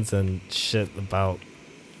assassinations and shit about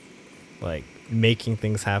like making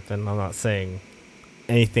things happen. I'm not saying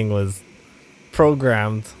anything was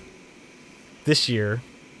programmed this year,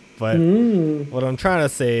 but what I'm trying to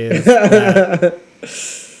say is that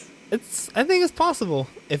I think it's possible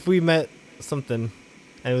if we met something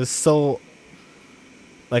and it was so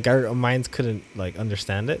like our minds couldn't like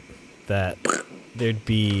understand it, that there'd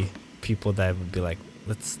be people that would be like,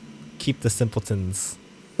 let's keep the simpletons.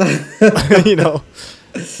 You know,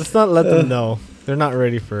 let's not let them know. They're not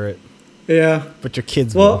ready for it. Yeah. But your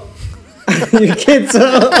kids will. Your kids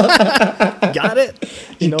got it?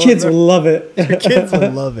 Your kids will love it. Your kids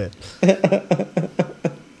will love it.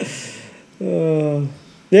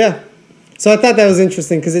 Yeah. So I thought that was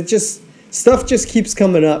interesting because stuff just keeps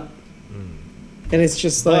coming up. And it's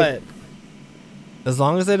just like... But as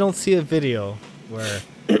long as I don't see a video where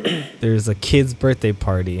there's a kid's birthday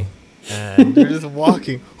party and they're just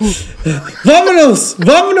walking. Vamonos!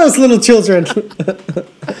 Vamonos, little children!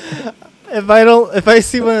 If I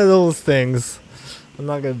see one of those things, I'm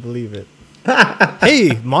not going to believe it.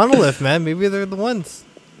 Hey, Monolith, man. Maybe they're the ones.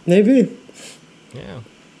 Maybe. Yeah.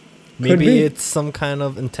 Maybe it's some kind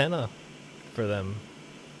of antenna for them.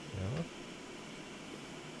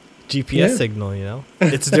 GPS signal, you know?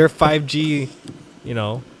 It's their 5G, you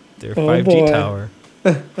know, their 5G tower.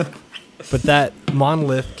 But that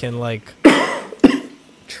monolith can like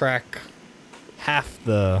track half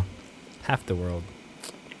the world.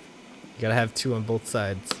 You gotta have two on both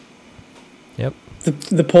sides. Yep.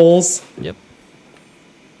 The poles. Yep.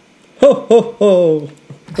 Ho ho ho.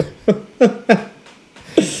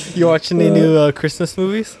 You watching any new Christmas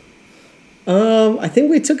movies? I think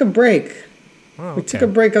we took a break. Oh, okay. We took a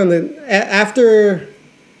break on after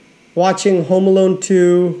watching Home Alone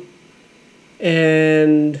 2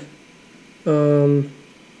 and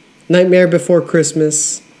Nightmare Before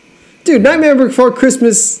Christmas. Dude, Nightmare Before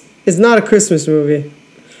Christmas is not a Christmas movie.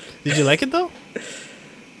 Did you like it though?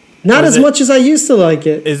 Not as much as I used to like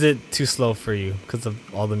it. Is it too slow for you because of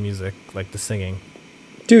all the music, like the singing?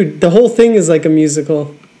 Dude, the whole thing is like a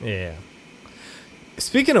musical. Yeah.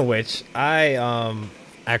 Speaking of which, I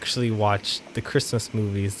actually watched the Christmas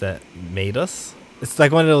movies that made us. It's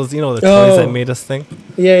like one of those, you know, the toys that made us thing.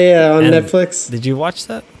 Yeah, on Netflix. Did you watch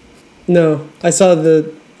that? No, I saw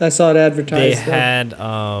it advertised. They had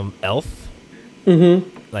Elf.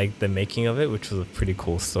 Mm-hmm. Like the making of it, which was a pretty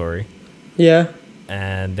cool story. Yeah.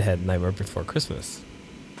 And they had Nightmare Before Christmas.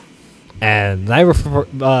 And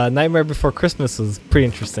Nightmare Before Christmas was pretty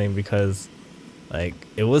interesting because, like,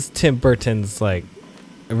 it was Tim Burton's like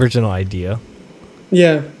original idea.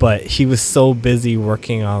 Yeah. But he was so busy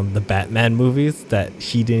working on the Batman movies that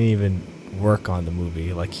he didn't even work on the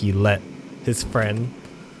movie. Like, he let his friend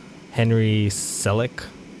Henry Selick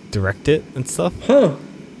direct it and stuff. Huh.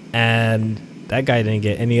 And that guy didn't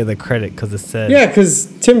get any of the credit because it said... Yeah, because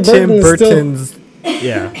Tim Burton's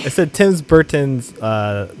yeah, it said Tim Burton's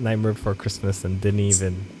Nightmare Before Christmas and didn't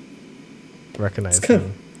even recognize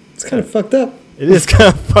him. It's kind of fucked up. It is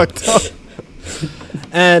kind of fucked up.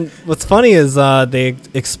 And what's funny is they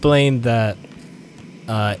explained that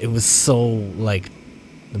it was so, like,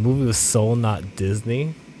 the movie was so not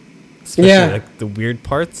Disney. Especially, like, the weird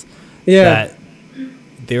parts. Yeah. That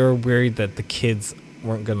they were worried that the kids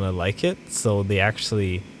weren't going to like it. So they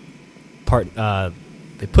actually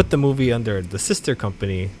they put the movie under the sister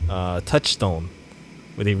company, Touchstone,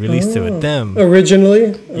 where they released it with them.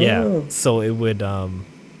 Originally? Yeah. So it would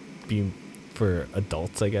be for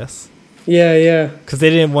adults, I guess. Yeah. Because they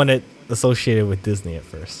didn't want it associated with Disney at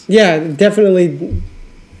first. Yeah, it definitely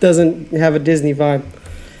doesn't have a Disney vibe.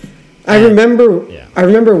 I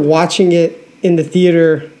remember watching it in the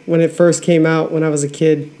theater when it first came out when I was a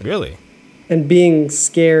kid. Really? And being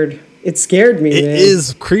scared. It scared me, man. It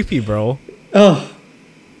is creepy, bro. Oh.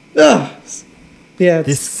 Yeah.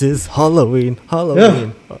 This is Halloween.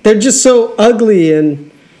 They're just so ugly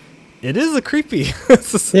and... It is a creepy.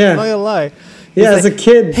 Yeah. I'm not gonna lie. Yeah, as a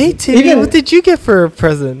kid. Hey, Timmy, what did you get for a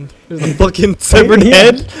present? There's a fucking severed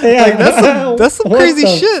head. Yeah. Like, that's some crazy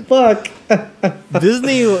shit. Fuck.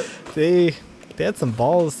 Disney, they had some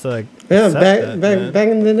balls to like. Yeah, back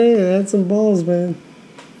in the day, they had some balls, man.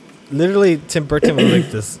 Literally, Tim Burton was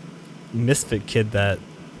like this misfit kid that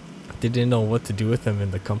they didn't know what to do with him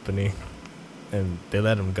in the company, and they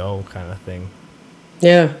let him go, kind of thing.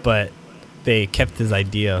 Yeah. But they kept his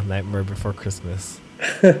idea, Nightmare Before Christmas.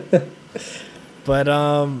 But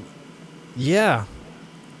yeah,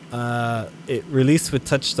 it released with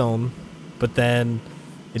Touchstone, but then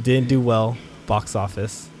it didn't do well box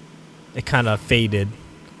office. It kind of faded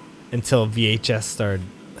until VHS started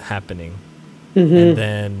happening, and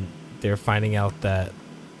then they're finding out that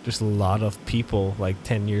there's a lot of people like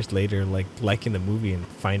 10 years later like liking the movie and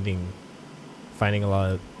finding a lot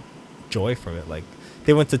of joy from it. Like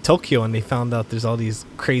they went to Tokyo and they found out there's all these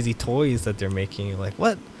crazy toys that they're making. Like,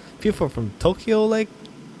 what? People from Tokyo like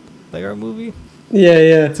our movie?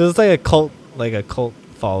 Yeah. So it's like a cult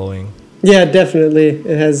following. Yeah, definitely.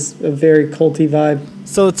 It has a very culty vibe.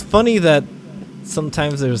 So it's funny that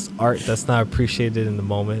sometimes there's art that's not appreciated in the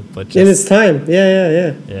moment, but just in its time.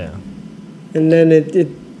 Yeah. Yeah. And then it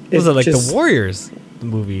was it like just, the Warriors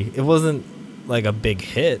movie? It wasn't like a big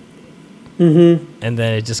hit. Mm-hmm. And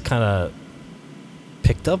then it just kind of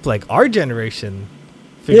picked up. Like our generation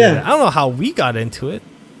figured it out. I don't know how we got into it.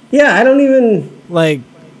 Yeah, I don't even like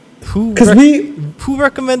who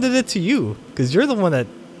recommended it to you? Because you're the one that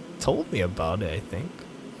told me about it, I think.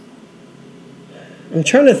 I'm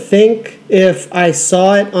trying to think if I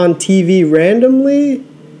saw it on TV randomly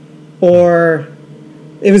or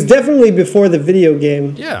it was definitely before the video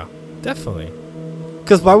game. Yeah, definitely.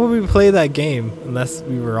 Because why would we play that game unless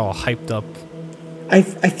we were all hyped up? I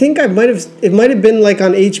think it might have been like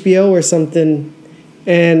on HBO or something,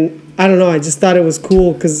 and I don't know. I just thought it was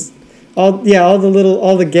cool because all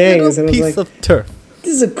the gangs, and I was piece like, of turf.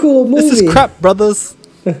 This is a cool movie. This is crap, brothers.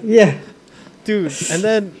 Yeah, dude. And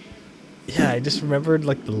then, I just remembered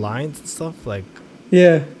like the lines and stuff. Like,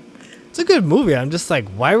 yeah, it's a good movie. I'm just like,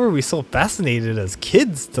 why were we so fascinated as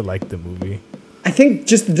kids to like the movie? I think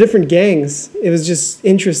just the different gangs. It was just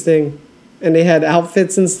interesting, and they had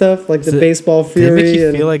outfits and stuff like the baseball fury. Did it make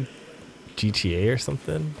you feel like GTA or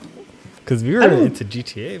something? Because we were into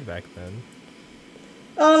GTA back then.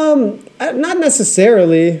 Not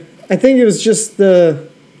necessarily. I think it was just or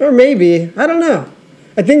maybe, I don't know.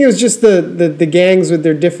 I think it was just the gangs with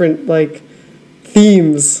their different like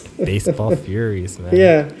themes. Baseball furies, man.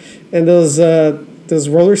 Yeah, and those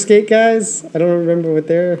roller skate guys. I don't remember what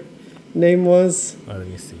their name was. Oh, let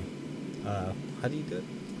me see. How do you do it?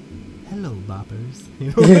 Hello, boppers.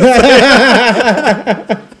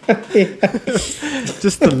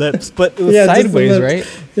 Just the lips, but it was sideways, right?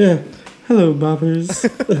 Yeah. Hello, boppers.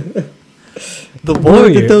 The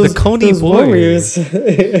warrior, the Coney warriors.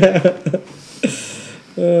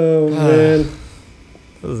 Oh man,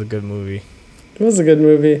 that was a good movie. It was a good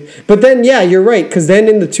movie, but then you're right, because then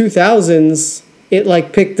in the 2000s it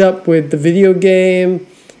like picked up with the video game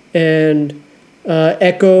and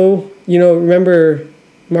Echo. You know, remember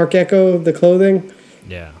Mark Echo, the clothing?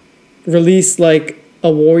 Yeah. Released like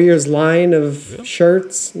a Warriors line of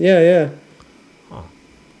shirts. Yeah. Huh.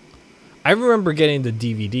 I remember getting the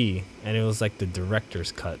DVD, and it was like the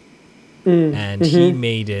director's cut. And he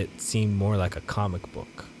made it seem more like a comic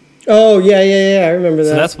book. Oh, yeah, I remember that.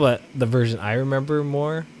 So that's what the version I remember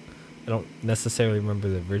more. I don't necessarily remember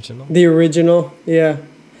the original. The original, yeah.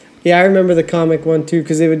 Yeah, I remember the comic one too,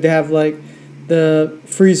 because they would have like the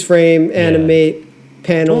freeze frame, animate,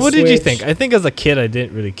 panel Well, what switch. did you think? I think as a kid, I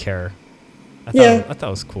didn't really care. I thought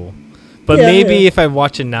it was cool. But maybe if I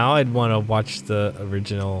watch it now, I'd want to watch the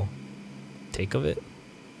original take of it.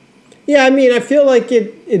 Yeah, I mean, I feel like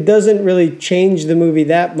it doesn't really change the movie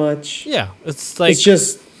that much. Yeah, it's like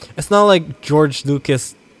it's not like George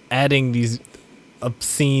Lucas adding these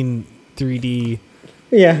obscene 3D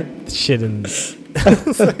shit in. It's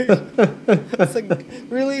like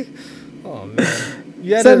really? Oh man,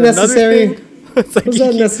 you is that necessary? Thing? It's like Was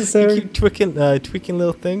that necessary? You keep tweaking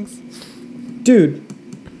little things. Dude,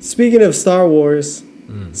 speaking of Star Wars,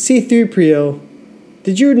 C3PO,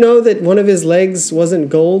 did you know that one of his legs wasn't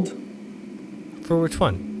gold? For which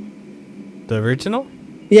one? The original?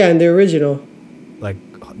 Yeah, in the original. Like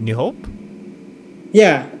New Hope?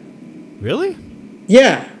 Yeah. Really?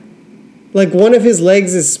 Yeah. Like one of his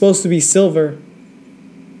legs is supposed to be silver.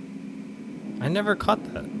 I never caught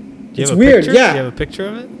that. It's weird, yeah. Do you have a picture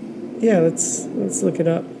of it? Yeah, let's look it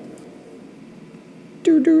up.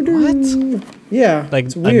 What? Yeah. Like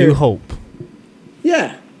it's A weird. New Hope.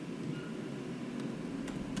 Yeah.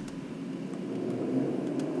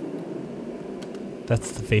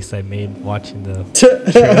 That's the face I made watching the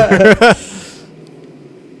trailer.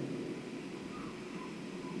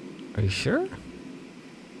 Are you sure?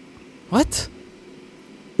 What?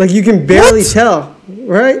 Like you can barely tell,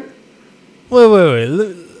 right? Wait.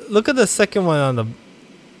 Look at the second one on the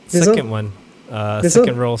second one.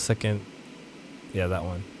 Second row, second. Yeah, that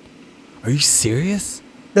one. Are you serious?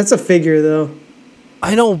 That's a figure, though.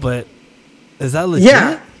 I know, but Is that legit?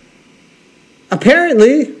 Yeah.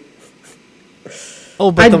 Apparently.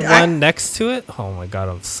 Oh, but the one next to it? Oh my god,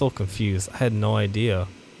 I'm so confused. I had no idea.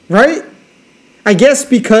 Right? I guess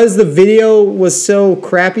because the video was so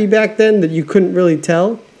crappy back then that you couldn't really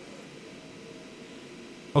tell.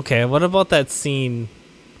 Okay, what about that scene?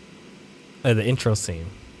 The intro scene.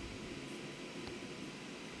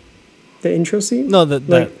 The intro scene? No,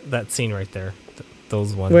 that scene right there.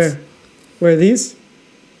 Those ones. Where? Where are these?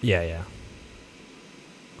 Yeah.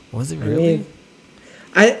 Was it really?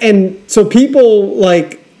 And so people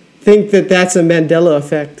like think that that's a Mandela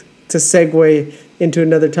effect to segue into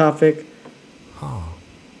another topic. Oh.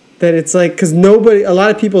 That it's like, because a lot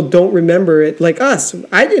of people don't remember it. Like us,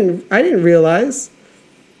 I didn't realize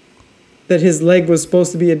that his leg was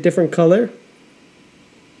supposed to be a different color.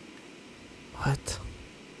 What?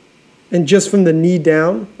 And just from the knee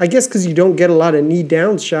down, I guess because you don't get a lot of knee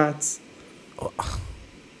down shots.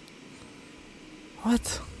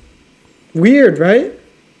 What? Weird, right?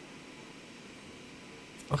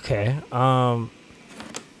 Okay.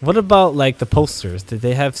 What about like the posters? Did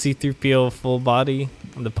they have C3PO full body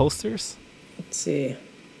on the posters? Let's see.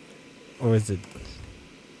 Or is it?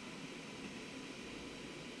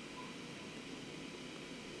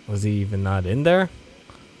 Was he even not in there?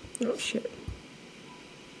 Oh shit.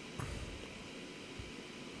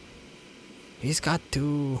 He's got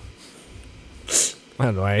two. I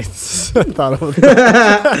don't know. I thought it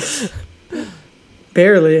was.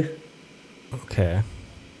 Barely. Okay.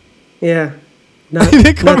 Yeah.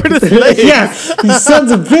 They covered his legs. Yeah, you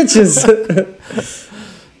sons of bitches.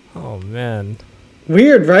 Oh man.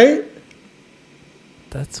 Weird, right?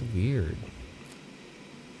 That's weird.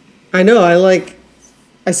 I know.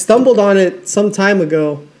 I stumbled on it some time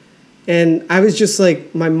ago, and I was just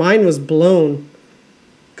like, my mind was blown,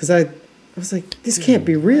 because I was like, this can't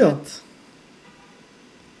be real.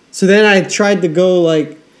 So then I tried to go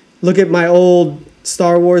like look at my old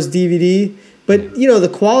Star Wars DVD, but you know the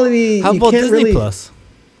quality. How you about can't Disney really, Plus?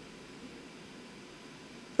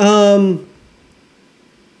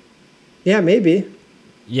 Yeah, maybe.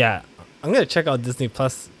 Yeah, I'm gonna check out Disney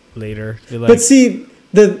Plus later. Be like, But see,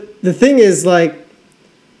 the thing is like,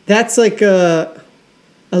 that's like a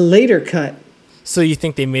later cut. so you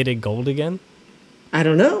think they made it gold again? I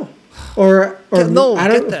don't know, or No, I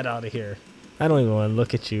don't. get that out of here. I don't even want to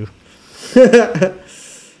look at you.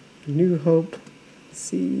 New Hope,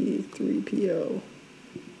 C3PO.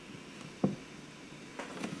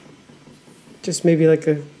 Just maybe like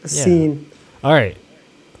a scene. All right.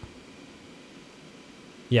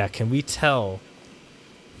 Yeah, can we tell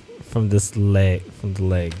from the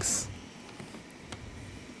legs?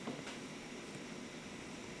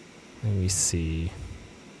 Let me see.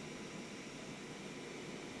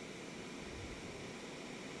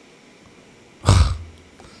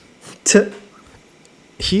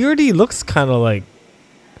 He already looks kind of like.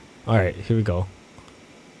 All right, here we go.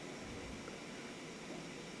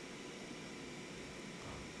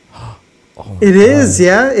 Oh It is,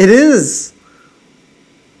 yeah, it is.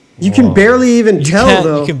 You can barely even tell,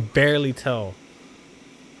 though. You can barely tell.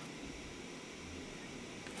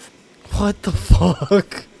 What the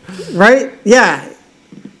fuck? Right? Yeah.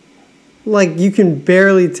 Like, you can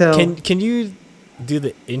barely tell. Can you do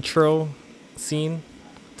the intro scene?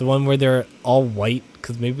 The one where they're all white?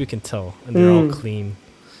 Because maybe we can tell. And they're all clean.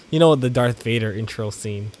 You know, the Darth Vader intro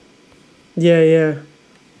scene. Yeah.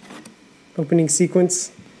 Opening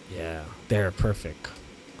sequence. Yeah, they're perfect.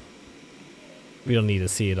 We don't need to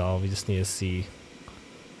see it all. We just need to see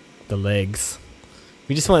the legs.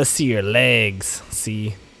 We just want to see your legs.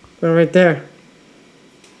 See? Oh, right there.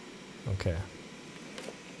 Okay.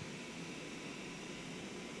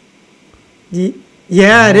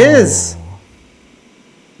 Yeah, it is.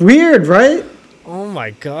 Weird, right? Oh my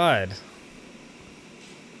god.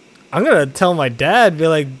 I'm gonna tell my dad, be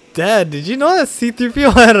like, Dad, did you know that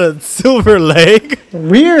C3PO had a silver leg?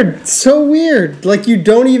 Weird. So weird. Like, you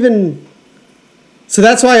don't even... So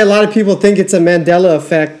that's why a lot of people think it's a Mandela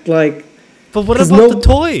effect. Like, but what about the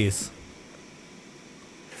toys?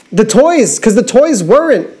 The toys, because the toys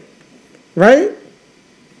weren't, right?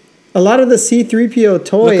 A lot of the C3PO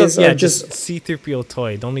toys are just C3PO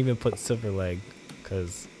toy. Don't even put silver leg,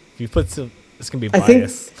 because if you put silver, it's gonna be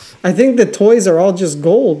I think the toys are all just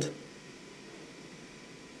gold.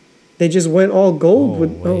 They just went all gold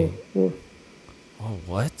with. Oh,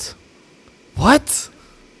 what? What?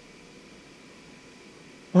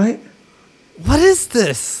 What? What is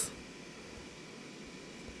this?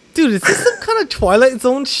 Dude, is this some kind of Twilight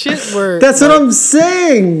Zone shit where... That's what I'm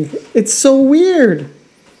saying. It's so weird.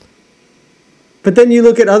 But then you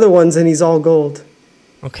look at other ones and he's all gold.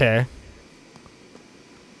 Okay.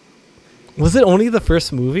 Was it only the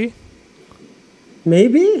first movie?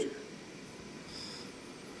 Maybe.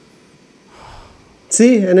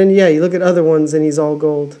 See, and then you look at other ones and he's all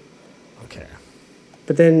gold. Okay.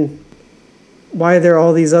 But then, why are there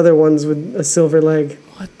all these other ones with a silver leg?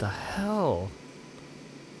 What the hell?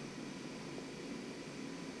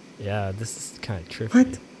 Yeah, this is kind of trippy.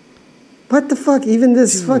 What? What the fuck? Even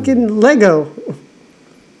this fucking Lego.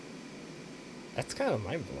 That's kind of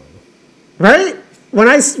mind blowing. Right? When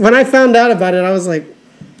I found out about it, I was like,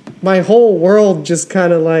 my whole world just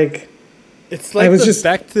kind of like. It's like the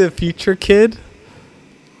Back to the Future kid.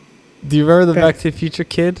 Do you remember the Back to the Future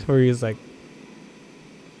kid where he was like,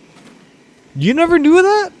 you never knew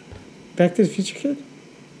that? Back to the Future kid?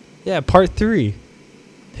 Yeah, part 3.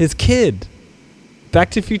 His kid. Back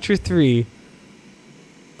to Future 3.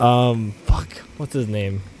 Fuck. What's his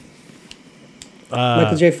name?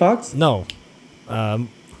 Michael J. Fox? No.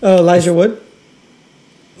 Elijah Wood?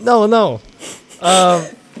 No.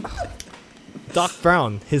 Doc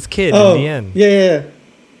Brown, his kid in the end. Yeah.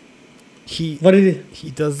 He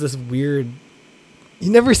does this weird. You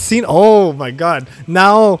never seen? Oh my god!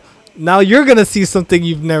 Now you're gonna see something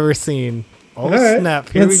you've never seen. Oh right. Snap!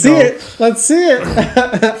 Here Let's we go. Let's see it.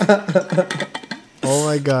 Oh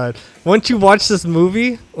my god! Once you watch this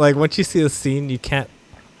movie, like once you see the scene, you can't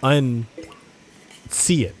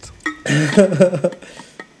unsee it.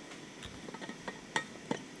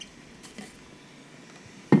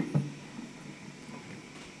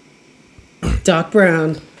 Doc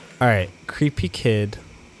Brown. All right, creepy kid.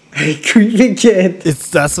 Creepy kid.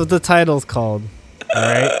 That's what the title's called. All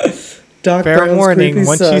right. Doc Fair Brown's warning: creepy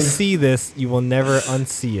once son. you see this, you will never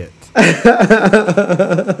unsee it.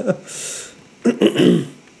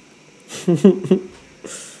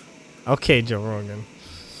 Okay, Joe Rogan.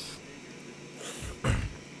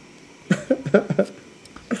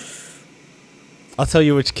 I'll tell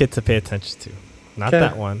you which kid to pay attention to. Not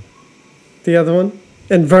that one. The other one?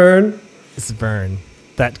 And Vern? It's Vern.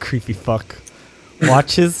 That creepy fuck.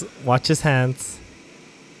 Watch his hands.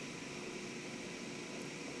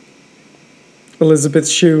 Elizabeth's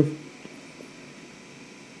shoe.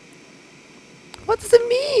 What does it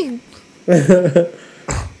mean?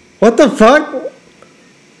 What the fuck?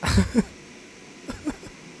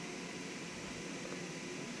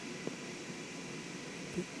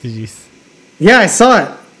 Did you? Yeah, I saw it.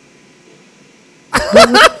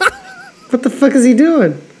 What the fuck is he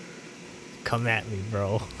doing? Come at me,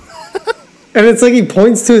 bro. And it's like he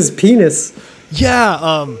points to his penis. Yeah,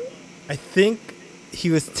 I think he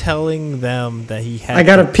was telling them that he had. I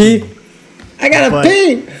gotta pee. I gotta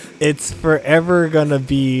pee. It's forever gonna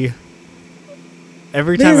be.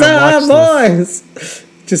 Every time These I are watch our this, boys.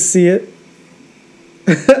 Just see it.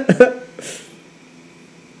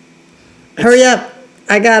 Hurry up!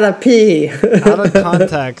 I gotta pee. out of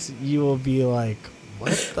context, you will be like,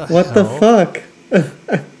 "What the? What hell? the fuck?"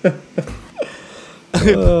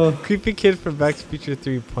 Creepy kid from Back to the Future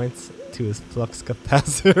 3 points to his flux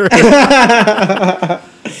capacitor.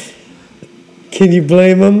 Can you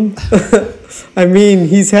blame him? I mean,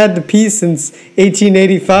 he's had to pee since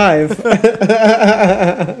 1885.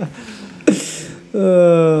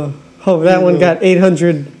 That one got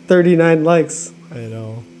 839 likes. I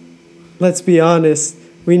know. Let's be honest.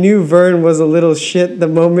 We knew Vern was a little shit the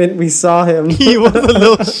moment we saw him. He was a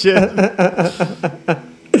little shit.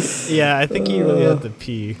 Yeah, I think he really had to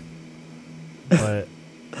pee. But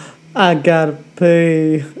I gotta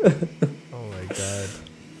pee. oh my god.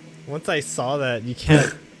 Once I saw that, you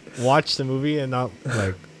can't watch the movie and not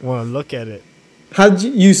like want to look at it. How'd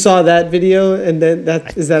you saw that video and then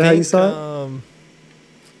is that how you saw it?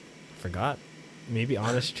 Forgot. Maybe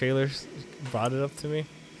Honest Trailers brought it up to me.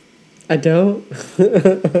 I don't.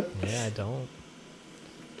 Yeah, I don't.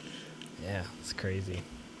 Yeah, it's crazy.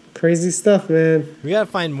 Crazy stuff, man. We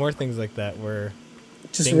gotta find more things like that where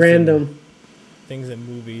just random things in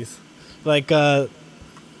movies. Like I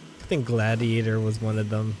think Gladiator was one of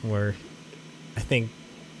them where I think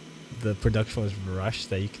the production was rushed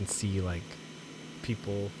that you can see like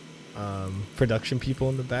people production people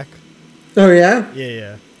in the back. Oh yeah?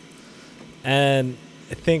 Yeah. And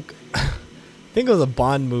I think it was a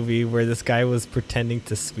Bond movie where this guy was pretending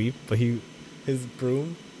to sweep, but his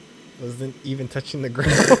broom wasn't even touching the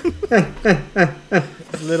ground.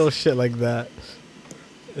 Little shit like that.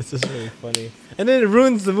 It's just really funny. And then it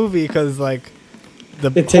ruins the movie because like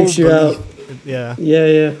it takes you out. Yeah.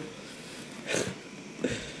 Yeah.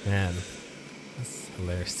 Man, that's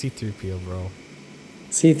hilarious. C3PO, bro.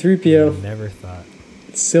 C3PO. Never thought.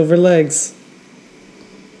 Silver legs.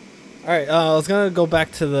 All right, I was gonna go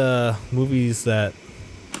back to the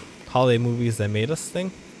holiday movies that made us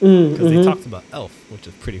thing, because they talked about Elf, which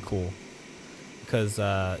is pretty cool. because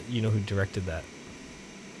you know who directed that?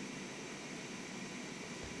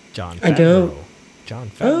 John Favreau. I don't. John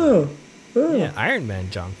Favreau. Oh. Yeah, Iron Man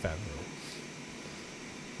John Favreau.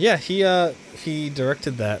 Yeah, he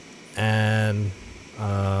directed that, and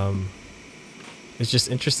it's just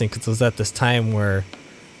interesting because it was at this time where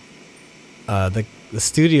the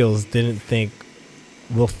studios didn't think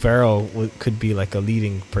Will Ferrell could be like a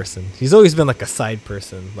leading person. He's always been like a side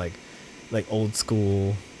person, like old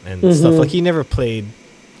school and stuff. Like he never played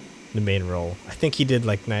the main role. I think he did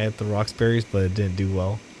like Night at the Roxbury's, but it didn't do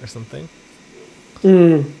well or something.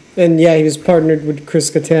 And yeah, he was partnered with Chris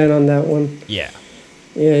Kattan on that one. Yeah.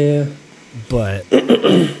 Yeah. But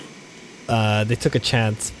they took a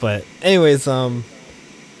chance. But anyways, John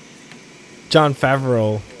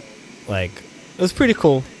Favreau, like, it was pretty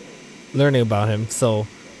cool learning about him. So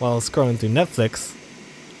while I was scrolling through Netflix,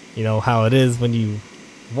 you know how it is when you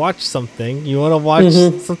watch something, you want to watch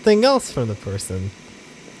something else from the person.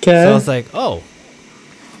 Okay. So I was like, oh,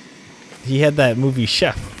 he had that movie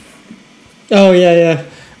Chef. Oh, yeah.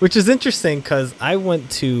 Which is interesting because I went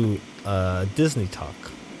to Disney Talk,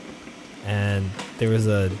 and there was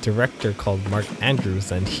a director called Mark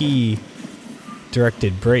Andrews, and he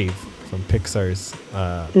directed Brave from Pixar's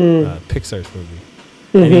movie.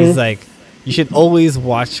 And he's like, you should always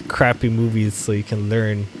watch crappy movies so you can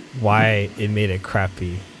learn why it made it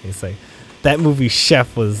crappy. He's like, that movie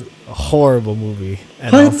Chef was a horrible movie.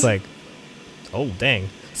 And I was like, oh, dang.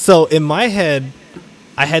 So in my head,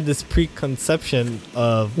 I had this preconception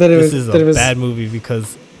of this is a bad movie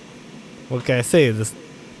because, what can I say? This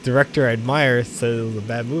director I admire said it was a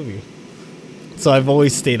bad movie. So I've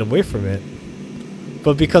always stayed away from it.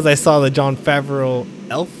 But because I saw the John Favreau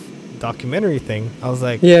Elf documentary thing, I was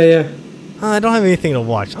like, yeah. I don't have anything to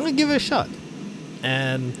watch. I'm going to give it a shot.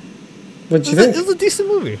 And what'd you think? It was a decent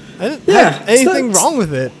movie. I didn't have anything wrong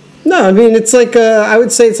with it. No, I mean, it's like I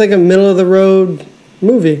would say it's like a middle of the road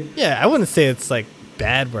movie. Yeah, I wouldn't say it's like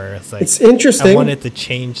bad where it's like, it's interesting. I wanted to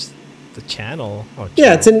change the channel. Oh,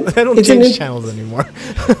 yeah, I don't change channels anymore.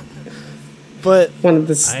 But wanted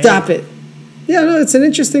to stop it. Yeah, no, it's an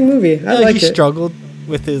interesting movie. I like it. He struggled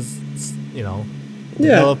with his,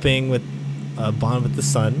 developing with a bond with the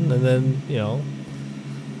son, and then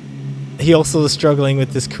he also was struggling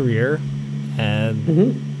with his career, and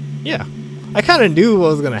I kind of knew what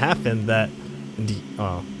was gonna happen. That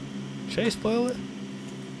should I spoil it?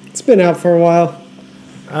 It's been out for a while.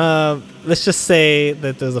 Let's just say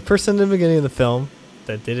that there's a person in the beginning of the film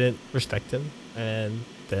that didn't respect him, and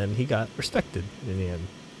then he got respected in the end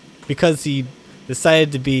because he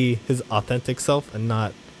decided to be his authentic self and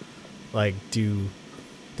not like do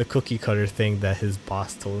the cookie cutter thing that his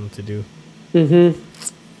boss told him to do.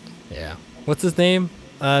 Yeah. What's his name?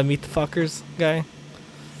 Meet the Fuckers guy.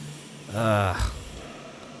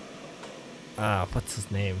 What's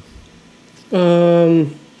his name?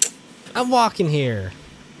 I'm walking here.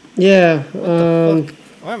 Yeah. What the fuck?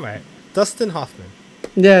 Where am I? Dustin Hoffman.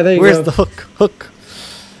 Yeah, there you Where's go. the hook?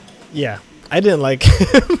 Yeah, I didn't like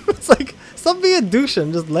him. It's like, stop being a douche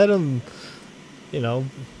and just let him, let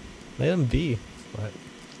him be. But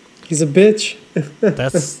he's a bitch.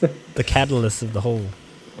 That's the catalyst of the whole.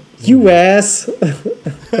 You ass.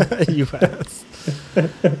 You ass.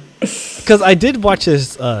 Because I did watch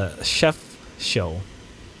his chef show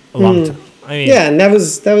a long time. I mean, yeah, and that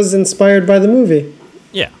was inspired by the movie.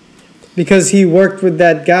 Yeah. Because he worked with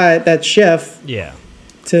that guy, that chef. Yeah.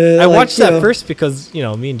 I watched that first because,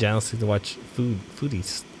 me and Janice like to watch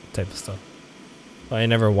foodies type of stuff. But I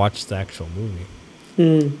never watched the actual movie.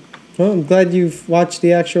 Well, I'm glad you've watched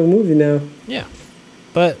the actual movie now. Yeah.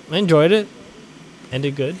 But I enjoyed it.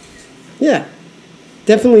 Ended good. Yeah.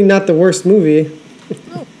 Definitely not the worst movie.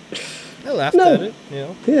 No. I laughed at it,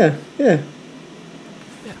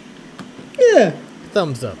 Yeah.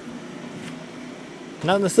 Thumbs up.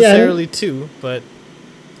 Not necessarily 2, but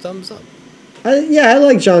thumbs up. I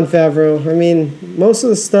like Jon Favreau. I mean, most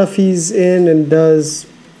of the stuff he's in and does,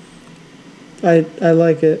 I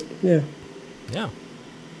like it. Yeah. Yeah.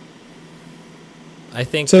 I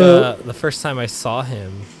think the first time I saw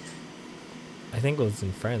him, I think it was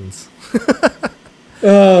in Friends.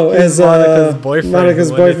 Oh, as Monica's boyfriend.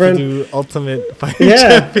 Monica's boyfriend. To do Ultimate Fighting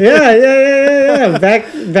Champion. Yeah.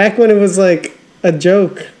 Back when it was like a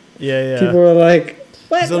joke. Yeah. People were like,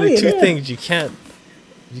 "What? There's only two things you can't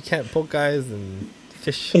poke guys and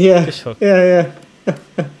fish hook." Yeah.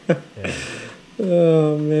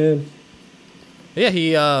 Oh man. Yeah,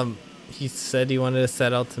 he said he wanted to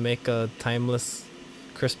set out to make a timeless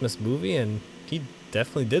Christmas movie, and he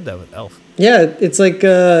definitely did that with Elf. Yeah, it's like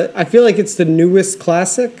I feel like it's the newest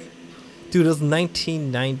classic. Dude, it was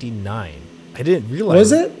 1999. I didn't realize.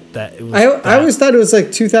 Was it? That it was. I always thought it was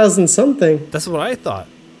like 2000 something. That's what I thought.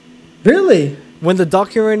 Really? When the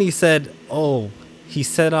documentary said, "Oh, he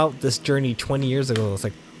set out this journey 20 years ago," I was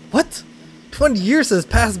like, "What? 20 years has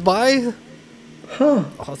passed by?" Huh?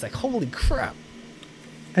 I was like, "Holy crap!"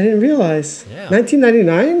 I didn't realize. Yeah.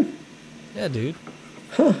 1999. Yeah, dude.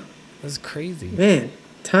 Huh? That's crazy. Man,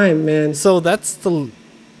 time, man. So that's the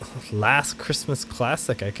last Christmas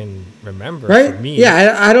classic I can remember. Right? For me.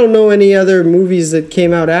 Yeah, I don't know any other movies that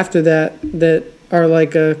came out after that that are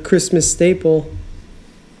like a Christmas staple.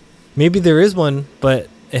 Maybe there is one, but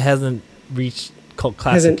it hasn't reached cult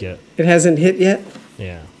classic yet. It hasn't hit yet?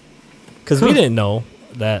 Yeah. Because we didn't know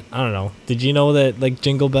that. I don't know. Did you know that like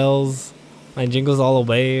Jingle Bells, like Jingles All the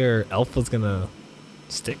Way, or Elf was gonna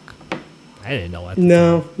stick? I didn't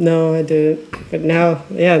know. No, I didn't. But now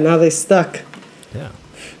they stuck. Yeah.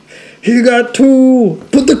 He got two.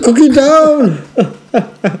 Put the cookie down.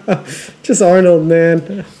 Just Arnold,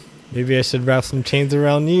 man. Maybe I should wrap some chains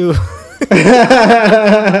around you.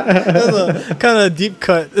 That's a kind of deep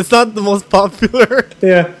cut. It's not the most popular.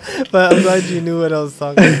 Yeah. But I'm glad you knew what I was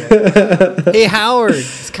talking about. Hey, Howard.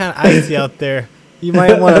 It's kind of icy out there. You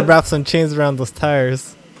might want to wrap some chains around those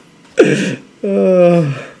tires. He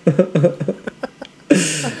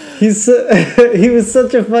was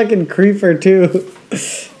such a fucking creeper, too.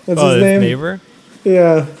 What's his name? Neighbor?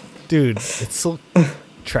 Yeah. Dude, it's so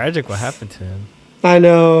tragic what happened to him. I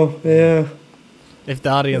know, yeah. If the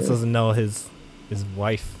audience doesn't know, his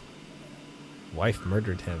wife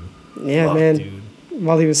murdered him. Yeah, Fuck, man. Dude.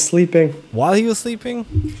 While he was sleeping. While he was sleeping?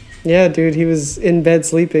 Yeah, dude, he was in bed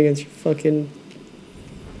sleeping and she fucking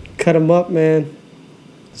cut him up, man.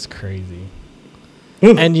 It's crazy.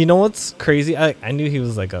 And you know what's crazy? I knew he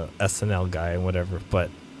was like a SNL guy and whatever, but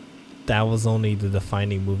that was only the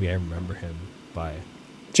defining movie I remember him by.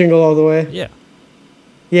 Jingle All the Way? Yeah.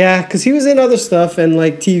 Yeah, because he was in other stuff and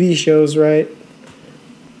like TV shows, right?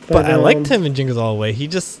 But I liked him in Jingles All the Way. He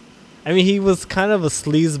was kind of a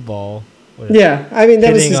sleazeball. Yeah, I mean,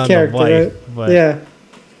 that was his character, wife, right? But yeah.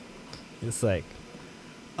 It's like,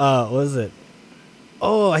 what is it?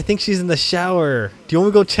 Oh, I think she's in the shower. Do you want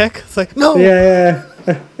me to go check? It's like, no. Yeah.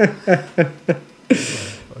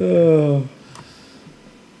 Oh.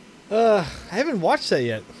 I haven't watched that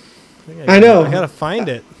yet. I know. I gotta find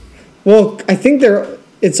it. Well, I think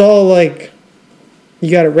it's all like, you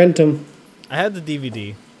gotta rent them. I had the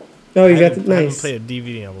DVD. Oh, you got I haven't nice. played a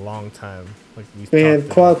DVD in a long time. Like Man,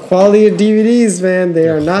 quality of DVDs, man,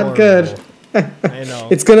 they're not good. I know.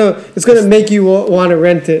 It's gonna make you want to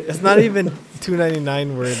rent it. It's not even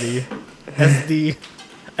 $2.99 worthy. SD.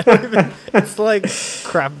 It's like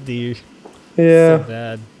crap D. Yeah. So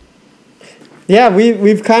bad. Yeah,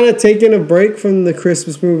 we've kind of taken a break from the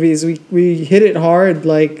Christmas movies. We hit it hard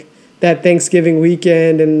like that Thanksgiving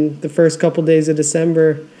weekend and the first couple days of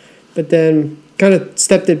December, but then kind of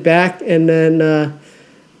stepped it back, and then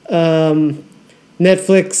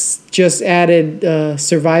Netflix just added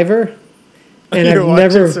Survivor. And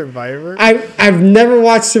Survivor? I've never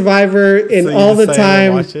watched Survivor in all the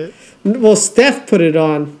time. Watch it? Well, Steph put it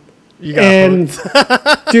on. You got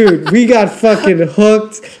hooked. Dude, we got fucking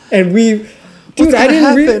hooked, and I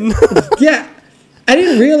didn't I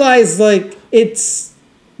didn't realize like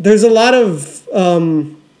there's a lot of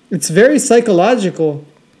it's very psychological.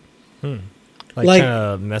 Like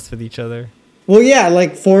trying to mess with each other. Well, yeah,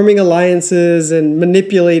 like forming alliances and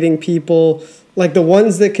manipulating people. Like the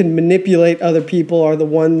ones that can manipulate other people are the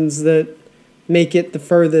ones that make it the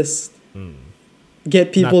furthest.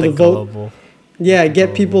 Get people to vote. Gullible. Yeah,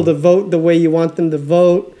 get people to vote the way you want them to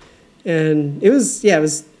vote. And it was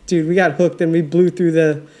dude, we got hooked and we blew through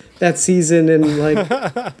that season in like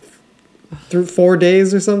through 4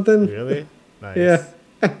 days or something. Really? Nice. Yeah.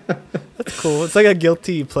 That's cool. It's like a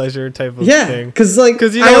guilty pleasure type of thing. Yeah, because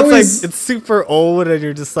you know it's super old and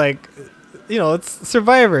you're just like, it's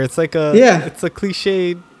Survivor. It's like it's a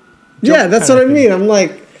cliched. Yeah, that's what I mean. I'm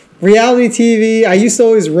like, reality TV. I used to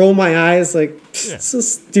always roll my eyes like, it's so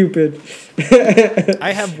stupid.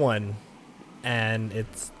 I have one, and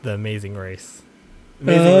it's The Amazing Race.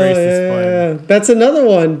 Amazing Race is fun. Yeah. That's another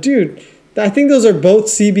one, dude. I think those are both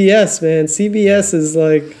CBS, man. CBS is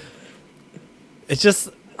like. It's just,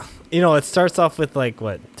 it starts off with like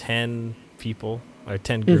 10 people or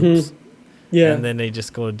 10 groups. Mm-hmm. Yeah. And then they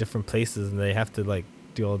just go to different places and they have to like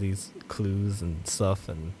do all these clues and stuff,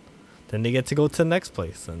 and then they get to go to the next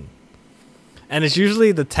place, and it's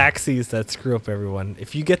usually the taxis that screw up everyone.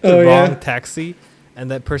 If you get the wrong taxi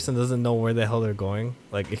and that person doesn't know where the hell they're going,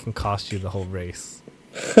 like it can cost you the whole race.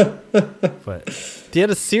 But they had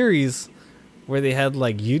a series where they had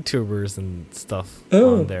like YouTubers and stuff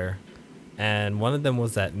on there. and one of them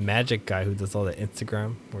was that magic guy who does all the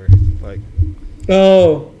Instagram, where like,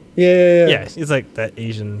 Oh, yeah. yeah, he's like that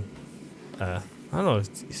Asian. I don't know.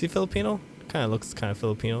 Is he Filipino? Kind of looks kind of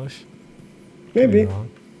Filipino-ish. Maybe.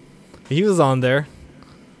 He was on there,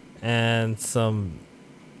 and some.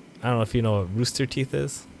 I don't know if you know what Rooster Teeth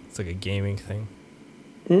is. It's like a gaming thing.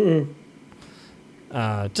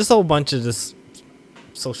 Just a whole bunch of just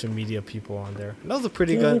social media people on there. That was a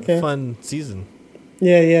pretty good, fun season.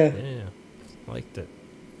 Yeah. I liked it.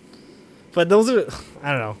 But those are,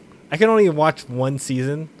 I don't know. I can only watch one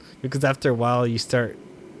season because after a while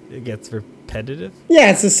it gets repetitive.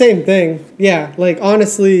 Yeah, it's the same thing. Yeah, like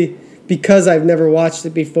honestly, because I've never watched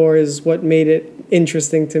it before is what made it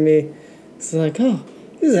interesting to me. It's like, oh,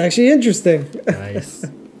 this is actually interesting. Nice.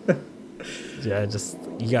 Yeah, just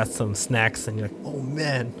you got some snacks and you're like, oh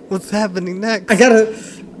man, what's happening next?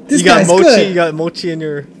 This you got guy's mochi. good. You got mochi in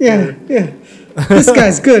your Yeah. This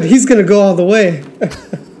guy's good. He's gonna go all the way.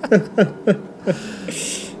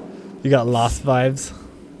 You got Lost vibes.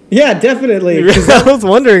 Yeah, definitely. I was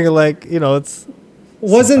wondering, like, it's.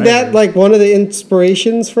 Wasn't that like one of the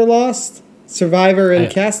inspirations for Lost? Survivor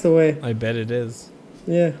and Castaway. I bet it is.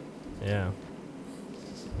 Yeah. Yeah.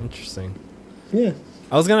 Interesting. Yeah.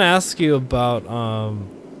 I was gonna ask you about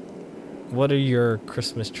what are your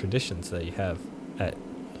Christmas traditions that you have at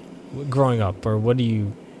growing up, or what are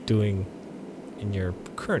you doing in your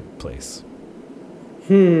current place?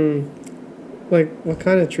 Like what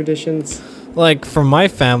kind of traditions? Like for my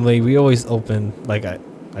family, we always open, like I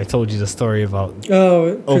told you the story about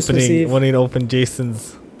wanting to open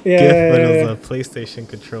Jason's gift, but it was a PlayStation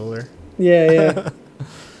controller. Yeah.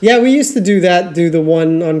 Yeah, we used to do the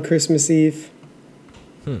one on Christmas Eve.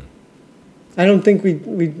 I don't think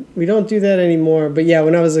we don't do that anymore. But yeah,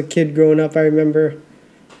 when I was a kid growing up, I remember.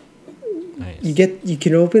 Nice. You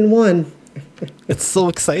can open one. It's so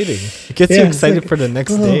exciting. It gets you excited for the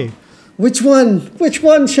next day. Which one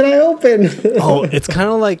should I open? Oh, it's kind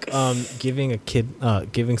of like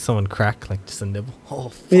giving someone crack, like just a nibble. Oh,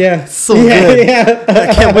 fuck, yeah, it's so good. Yeah.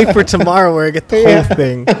 I can't wait for tomorrow where I get the whole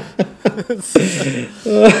thing.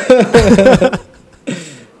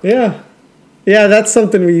 Yeah, that's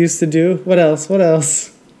something we used to do. What else,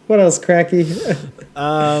 Cracky?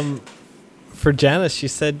 For Janice, she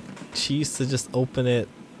said she used to just open it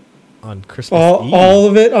on Christmas Eve. All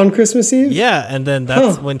of it on Christmas Eve? Yeah, and then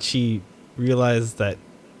that's when she realized that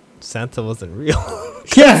Santa wasn't real.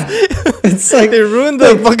 Yeah. It's like they ruined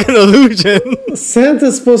the fucking illusion.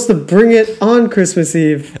 Santa's supposed to bring it on Christmas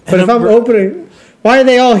Eve. But if I'm opening, why are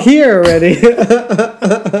they all here already?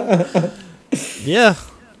 Yeah.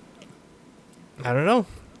 I don't know.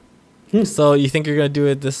 So you think you're going to do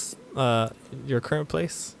it this your current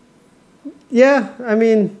place? Yeah, I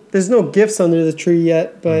mean, there's no gifts under the tree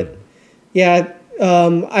yet, but yeah,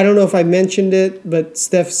 I don't know if I mentioned it, but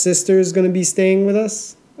Steph's sister is going to be staying with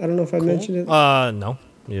us. I don't know if I mentioned it. No,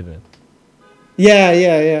 you didn't.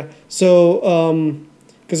 Yeah. So,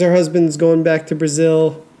 because her husband's going back to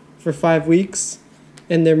Brazil for 5 weeks,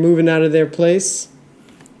 and they're moving out of their place.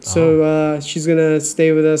 So she's going to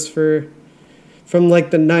stay with us from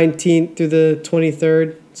like the 19th to the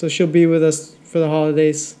 23rd. So she'll be with us for the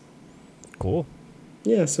holidays. Cool.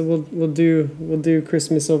 Yeah, so we'll do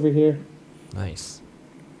Christmas over here. Nice.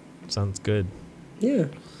 Sounds good. Yeah.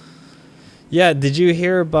 Yeah, did you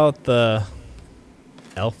hear about the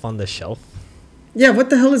Elf on the Shelf? Yeah, what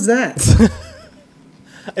the hell is that?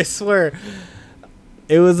 I swear,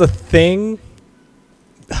 it was a thing.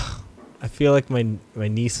 I feel like my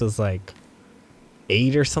niece was like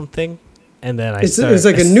 8 or something, and then it's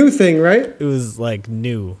like a new thing, right? It was like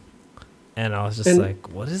new, and I was just like,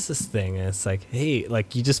 "What is this thing?" And it's like, "Hey,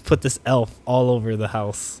 like you just put this elf all over the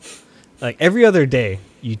house, like every other day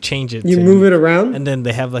you change it. You move it around, and then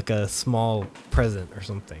they have like a small present or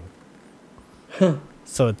something." Huh.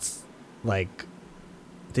 So it's like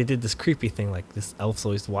they did this creepy thing, like this elf's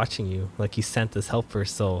always watching you, like he's Santa's helper,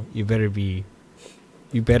 so you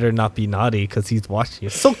better not be naughty because he's watching you.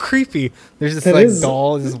 It's so creepy. There's this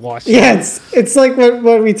doll just watching. Yeah, it's like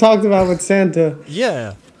what we talked about with Santa.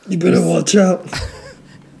 Yeah. You better watch out,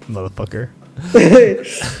 motherfucker.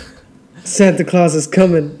 Santa Claus is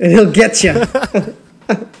coming and he'll get you.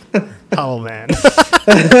 Oh man.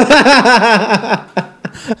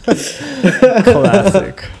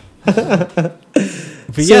 Classic.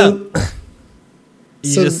 But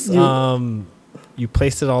you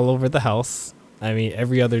place it all over the house. I mean,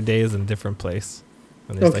 every other day is in a different place.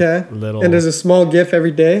 And okay. And there's a small gift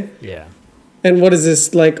every day? Yeah. And what is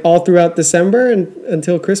this, like all throughout December and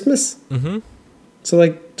until Christmas? Mm-hmm. So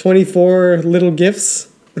like 24 little gifts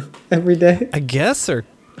every day? I guess, or...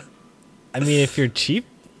 I mean, if you're cheap,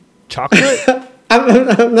 chocolate?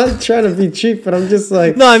 I'm not trying to be cheap, but I'm just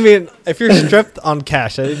like, No, I mean, if you're strapped on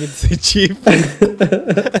cash, I didn't mean to say cheap.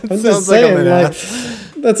 I'm just saying, like,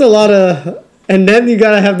 that's a lot of. And then you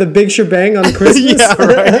gotta have the big shebang on Christmas. Yeah,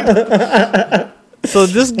 right. So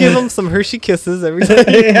just give him some Hershey Kisses every time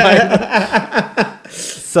you find him.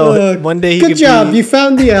 So one day he good could job, be, you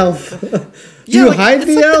found the elf. Do yeah, you like, hide it's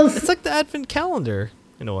the like elf? It's like the advent calendar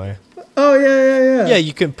in a way. Oh yeah. Yeah,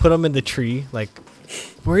 you can put him in the tree. Like,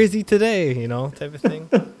 where is he today? You know, type of thing.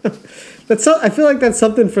 I feel like that's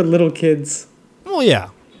something for little kids. Well,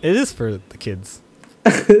 yeah, it is for the kids.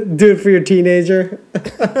 Do it for your teenager.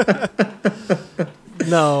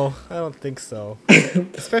 No, I don't think so.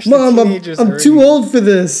 Especially Mom, teenagers. I'm too old for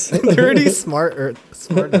this. They're already smart enough.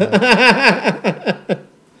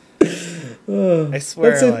 I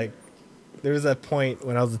swear, like, there was that point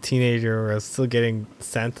when I was a teenager where I was still getting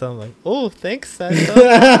Santa. I'm like, oh, thanks,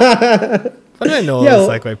 Santa. What did I know? It was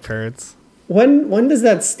like my parents. When does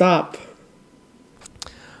that stop?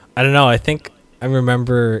 I don't know. I think I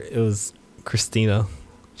remember it was Christina.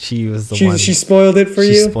 She was the one. She spoiled it for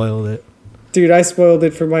you? She spoiled it. Dude, I spoiled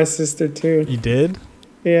it for my sister too. You did?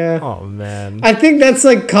 Yeah. Oh, man. I think that's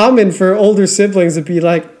like common for older siblings to be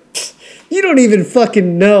like, you don't even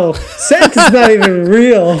fucking know. Santa's not even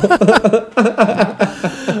real.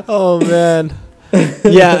 Oh, man.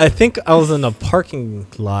 Yeah, I think I was in a parking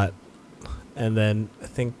lot, and then I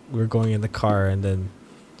think we were going in the car, and then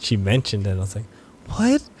she mentioned it. And I was like,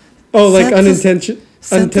 what? Oh, like unintentional?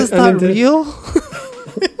 Santa's not real?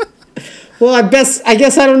 Well, I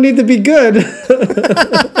guess I don't need to be good.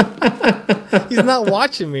 He's not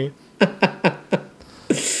watching me.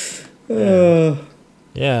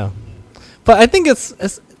 Yeah. But I think it's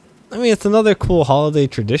another cool holiday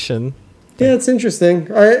tradition. Yeah, it's interesting.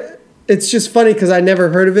 It's just funny because I never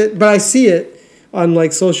heard of it, but I see it on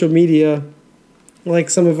like social media. Like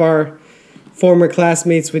some of our former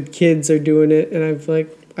classmates with kids are doing it, and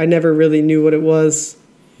I never really knew what it was.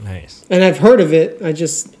 Nice. And I've heard of it. I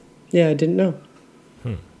didn't know.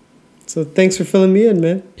 So thanks for filling me in,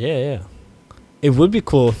 man. Yeah. It would be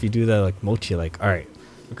cool if you do that like Mochi. Like, all right,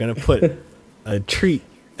 we're going to put a treat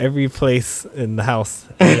every place in the house.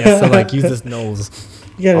 And he has to like use his nose.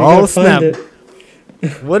 You gotta find it.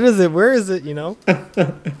 What is it? Where is it? You know?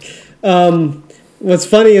 What's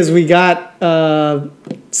funny is we got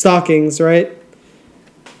stockings, right?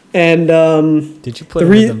 And did you put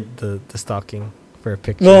the stocking for a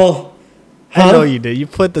picture? Well, I know you did. You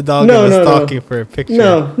put the dog in the stocking for a picture.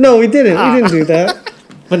 No, we didn't. We didn't do that.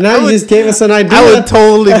 But now you just gave us an idea. I would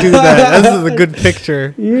totally do that. This is a good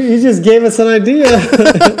picture. You just gave us an idea.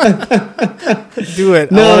 Do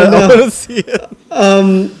it. No. I want to see it.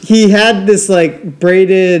 He had this like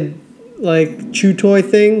braided like chew toy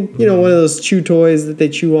thing. You know, one of those chew toys that they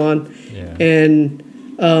chew on. Yeah. And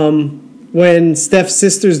when Steph's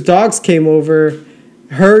sister's dogs came over,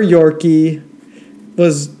 her Yorkie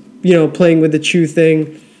was, playing with the chew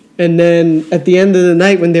thing. And then at the end of the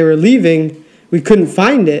night when they were leaving, we couldn't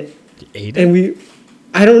find it. You ate it? And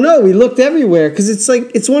I don't know, we looked everywhere because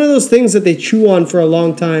it's one of those things that they chew on for a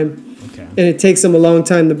long time. Okay. And it takes them a long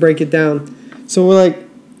time to break it down. So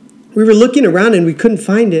we were looking around and we couldn't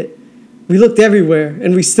find it. We looked everywhere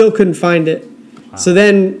and we still couldn't find it. Wow. So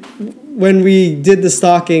then when we did the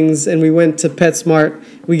stockings and we went to PetSmart,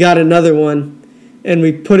 we got another one and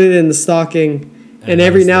we put it in the stocking. And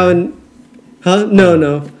every now and... Huh?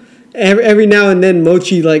 No. Every now and then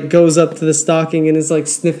Mochi like goes up to the stocking and is like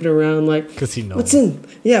sniffing around like... Because he knows. What's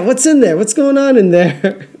in there? What's going on in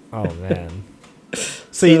there? Oh, man.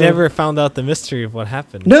 So you never found out the mystery of what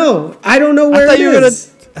happened? No, I don't know where it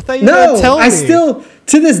is. I thought you were going to tell me. I still,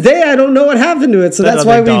 to this day, I don't know what happened to it. So that's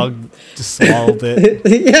why dog just swallowed it.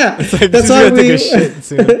 Yeah. Like, that's why we... take a shit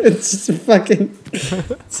soon. It's just fucking...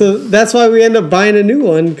 So that's why we end up buying a new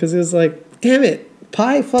one because it was like, damn it,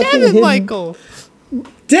 Pie fucking... Damn it, Michael.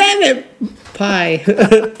 Damn it, Pie.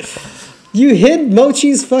 You hid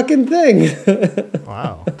Mochi's fucking thing.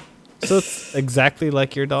 Wow. So it's exactly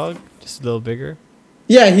like your dog, just a little bigger?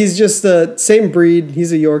 Yeah, he's just the same breed.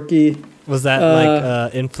 He's a Yorkie. Was that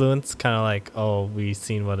like influence? Kind of like, we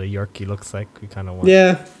seen what a Yorkie looks like. We kind of want.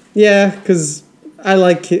 Yeah, because I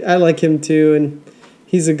like him too, and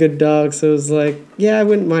he's a good dog. So it was like, yeah, I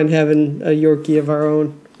wouldn't mind having a Yorkie of our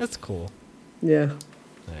own. That's cool. Yeah.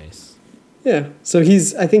 Nice. Yeah. So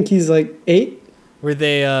I think he's like 8. Were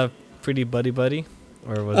they pretty buddy,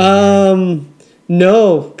 or was it?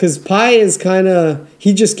 No, because Pie is kind of,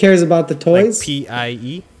 he just cares about the toys. Like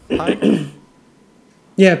P-I-E? Pie?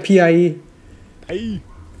 Yeah, P-I-E.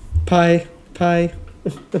 Pie. Pie.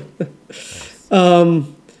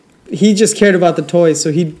 He just cared about the toys,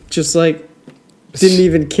 so he just like didn't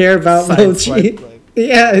even care about Mochi.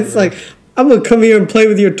 Yeah, it's like, I'm gonna come here and play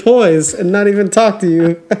with your toys and not even talk to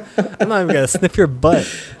you. I'm not even gonna sniff your butt.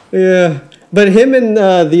 Yeah, but him and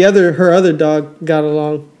her other dog got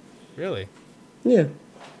along. Really? Yeah.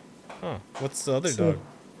 Huh. What's the other dog?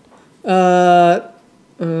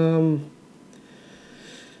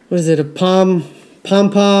 What is it? A pom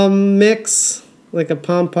mix, like a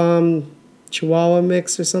pom Chihuahua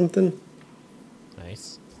mix or something.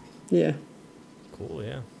 Nice. Yeah. Cool.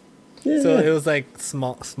 Yeah. Yeah. So it was like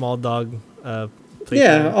small dog.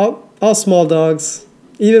 Yeah, all small dogs.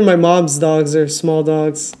 Even my mom's dogs are small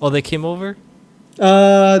dogs. Oh, they came over?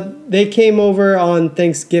 They came over on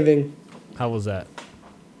Thanksgiving. How was that?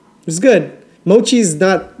 It was good. Mochi's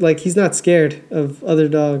he's not scared of other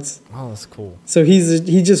dogs. Oh, that's cool. So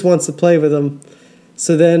he just wants to play with them.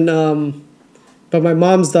 So then, but my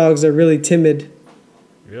mom's dogs are really timid.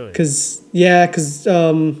 Really?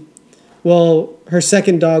 Well, her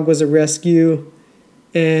second dog was a rescue,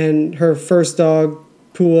 and her first dog,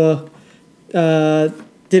 Pua,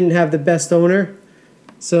 didn't have the best owner.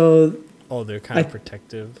 So. Oh, they're kind of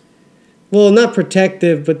protective. Well, not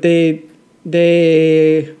protective, but they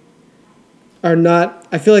are not.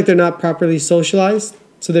 I feel like they're not properly socialized,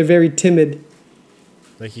 so they're very timid.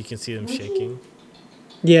 Like you can see them shaking.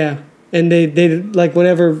 Yeah, and they like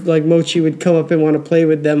whenever like Mochi would come up and want to play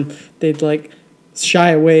with them, they'd like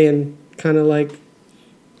shy away and kind of like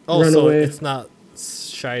run away. It's not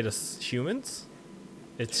shy to humans.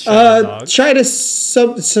 It's shy to dogs. Shy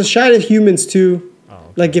to humans too. Oh,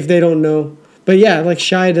 okay. Like if they don't know, but yeah, like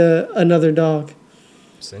shy to another dog.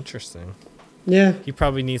 It's interesting. Yeah. He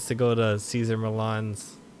probably needs to go to Caesar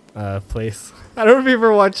Milan's place. I don't know if you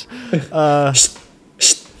ever watch.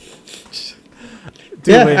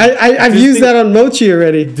 Dude, yeah, I've used that on Mochi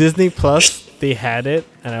already. Disney Plus, they had it,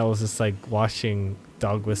 and I was just like watching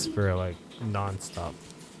Dog Whisperer like nonstop.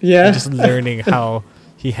 Yeah. And just learning how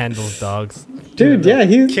he handles dogs. Dude, yeah,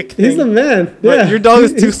 he's the man. But yeah. your dog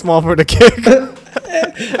is too small for the kick.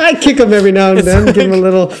 I kick him every now and then, give him a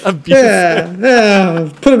little abuse. Yeah,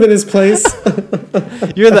 put him in his place.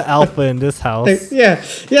 You're the alpha in this house. Yeah,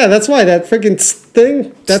 that's why that freaking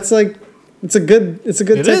thing. That's like, it's a good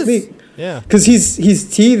technique. Is. Yeah, because he's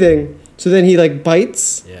teething, so then he like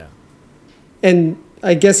bites. Yeah, and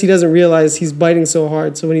I guess he doesn't realize he's biting so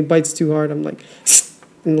hard. So when he bites too hard, I'm like,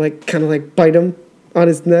 and like kind of like bite him on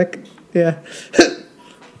his neck. Yeah,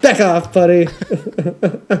 back off, buddy.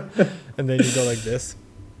 And then you go like this.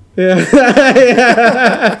 Yeah.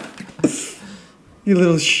 Yeah. You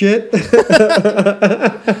little shit.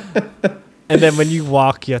 And then when you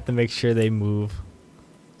walk, you have to make sure they move.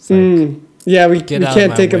 It's like, yeah, we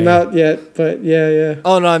can't take him out yet, but yeah.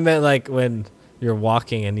 Oh no, I meant like when you're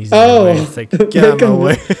walking and he's in your way. It's like get out of my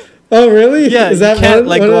way. Oh really? Yeah, is that you can't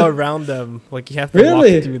go around them. Like you have to walk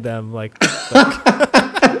through them. Like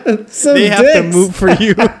so they have to move for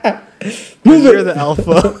you. You're the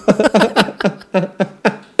alpha.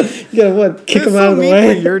 You gotta what? Kick him out of the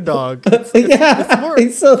way. For your dog.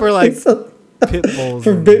 It's more for like pit bulls.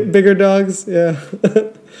 For bigger dogs, yeah.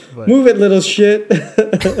 But, move it, little shit.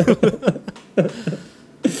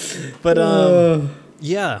 But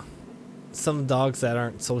yeah, some dogs that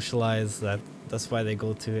aren't socialized, that's why they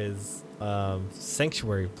go to his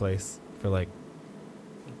sanctuary place for like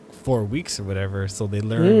 4 weeks or whatever, so they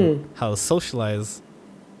learn how to socialize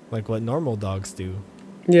like what normal dogs do.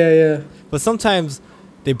 Yeah. But sometimes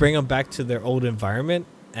they bring them back to their old environment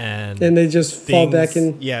and they just fall back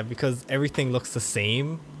in. Yeah, because everything looks the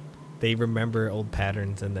same. They remember old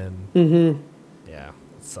patterns and then yeah,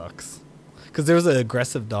 it sucks. Because there was an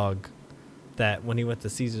aggressive dog that when he went to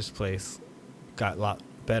Caesar's place got a lot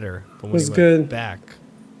better, but when he went back,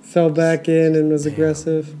 fell back in and was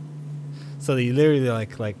aggressive. So they literally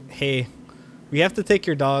like, hey, we have to take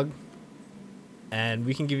your dog and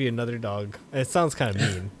we can give you another dog. And it sounds kind of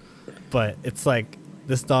mean, but it's like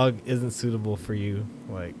this dog isn't suitable for you.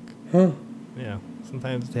 Like, yeah,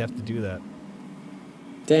 sometimes they have to do that.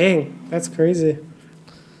 Dang, that's crazy.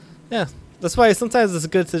 Yeah, that's why sometimes it's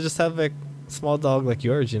good to just have a small dog like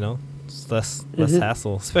yours, you know? It's less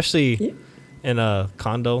hassle, especially in a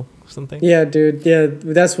condo or something. Yeah, dude. Yeah,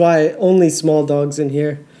 that's why only small dogs in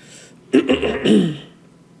here.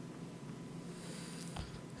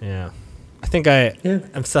 Yeah. I think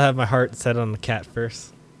I'm still have my heart set on the cat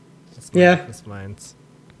first. That's mine's.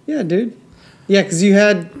 Yeah, dude. Yeah, because you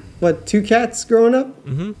had, 2 cats growing up?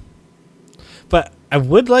 Mm-hmm. But I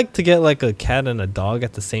would like to get like a cat and a dog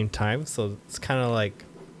at the same time, so it's kind of like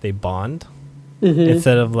they bond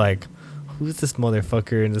instead of like, who's this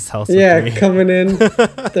motherfucker in this house? Yeah, coming in.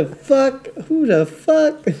 The fuck? Who the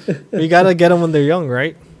fuck? You gotta get them when they're young,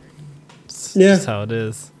 right? It's Yeah. just how it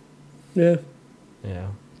is. Yeah. Yeah.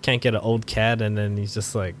 Can't get an old cat and then he's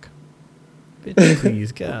just like, bitch,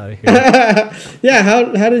 please get out of here. Yeah.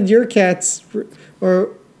 How did your cats, or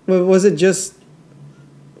was it just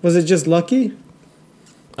Lucky?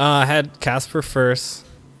 I had Casper first,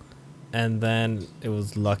 and then it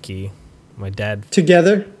was Lucky. My dad.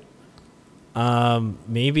 Together?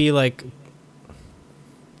 Maybe like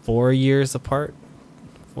 4 years apart.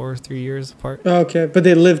 4 or 3 years apart. Okay, but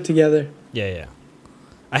they lived together. Yeah.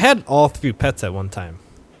 I had all 3 pets at one time.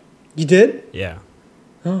 You did? Yeah.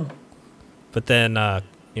 Oh. But then,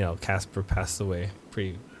 Casper passed away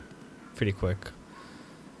pretty quick.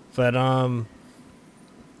 But,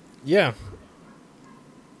 yeah.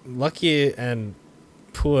 Lucky and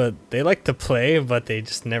Pua, they like to play, but they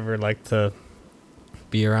just never like to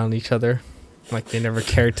be around each other. Like, they never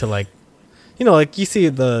cared to, like, like you see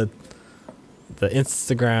the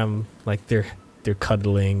Instagram, like, they're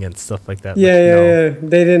cuddling and stuff like that. Yeah, like, yeah.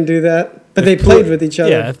 They didn't do that. But they played with each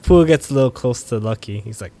other. Yeah, if Pua gets a little close to Lucky,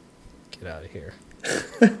 he's like, get out of here.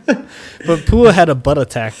 But Pua had a butt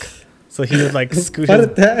attack. So he would like scoot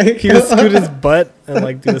his butt and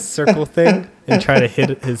like do a circle thing and try to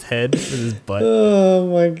hit his head with his butt. Oh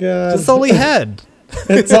my god. That's all he had.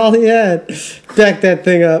 That's all he had. Back that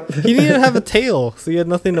thing up. He didn't even have a tail, so he had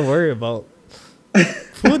nothing to worry about.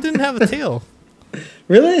 Pua didn't have a tail.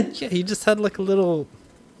 Really? Yeah, he just had like a little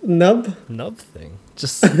nub thing.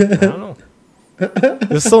 Just, I don't know. It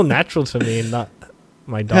was so natural to me, not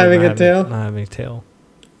my dog having a tail. Not having a tail.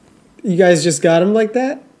 You guys just got him like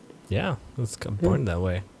that? Yeah, it's born that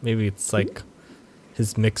way. Maybe it's like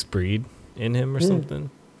his mixed breed in him or something.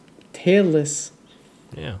 Tailless.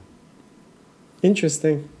 Yeah.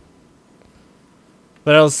 Interesting.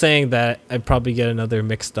 But I was saying that I'd probably get another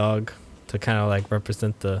mixed dog to kind of like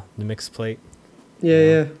represent the mixed plate.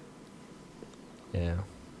 Yeah.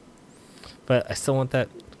 But I still want that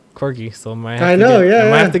corgi, so I might have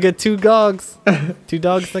might have to get 2 dogs. 2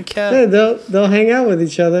 dogs and a cat. Yeah, they'll hang out with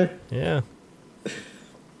each other. Yeah.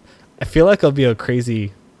 I feel like I'll be a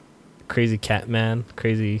crazy cat man.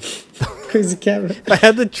 Crazy cat man. If I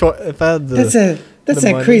had the choice, that's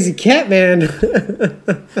a crazy cat man.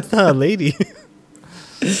 That's not a lady.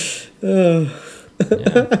 Oh.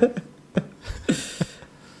 Yeah.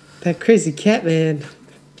 That crazy cat man.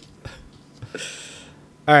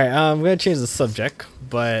 All right, I'm gonna change the subject,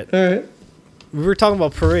 but all right, we were talking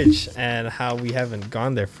about Parridge and how we haven't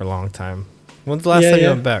gone there for a long time. When's the last time you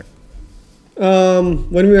went back?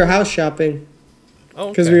 When we were house shopping. Oh,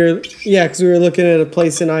 because we were looking at a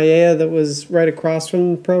place in Iea that was right across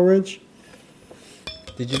from Pro Ridge.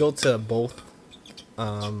 Did you go to both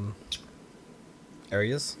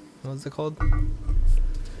areas? What was it called?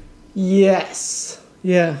 Yes.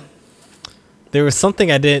 Yeah. There was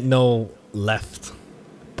something I didn't know left,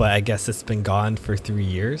 but I guess it's been gone for 3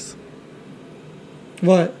 years.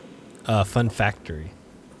 What? Fun Factory.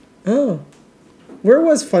 Oh. Where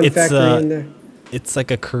was Fun Factory in there? It's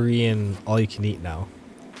like a Korean all-you-can-eat now.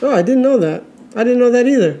 Oh, I didn't know that. I didn't know that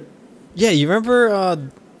either. Yeah, you remember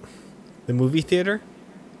the movie theater?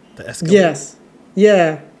 The escalator? Yes.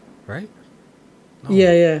 Yeah. Right? No.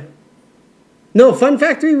 Yeah. No, Fun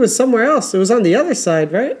Factory was somewhere else. It was on the other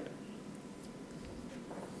side, right?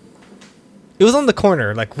 It was on the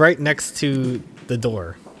corner, like right next to the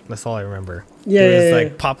door. That's all I remember. Yeah, There's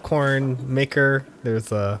like popcorn maker.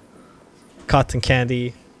 There's a cotton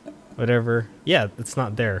candy, whatever. Yeah, it's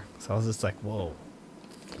not there. So I was just like, whoa.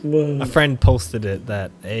 A friend posted it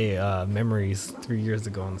that, hey, memories 3 years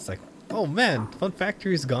ago. And it's like, oh man, Fun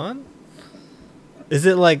Factory's gone? Is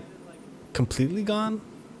it like completely gone?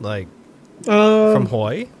 Like from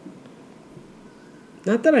Hawaii?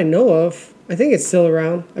 Not that I know of. I think it's still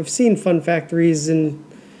around. I've seen Fun Factories in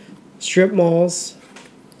strip malls.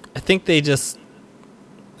 I think they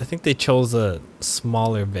chose a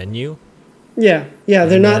smaller venue. Yeah,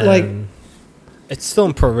 they're not like... It's still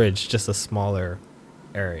in Pro Ridge, just a smaller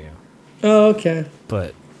area. Oh, okay.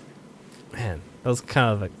 But, man, that was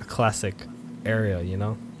kind of like a classic area, you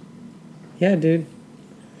know? Yeah, dude.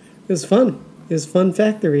 It was fun. It was Fun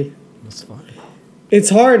Factory. It was fun. It's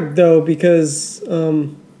hard, though, because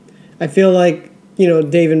I feel like,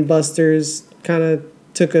 Dave & Buster's kind of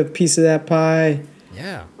took a piece of that pie.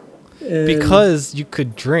 Yeah. Because you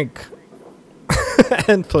could drink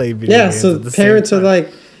and play video games. Yeah, so the parents are like,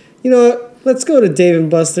 let's go to Dave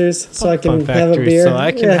 & Buster's so I can have a beer. So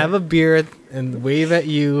I can have a beer and wave at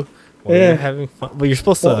you while you're having fun. Well, you're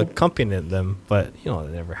supposed to accompany them, but that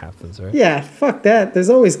never happens, right? Yeah, fuck that. There's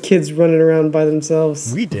always kids running around by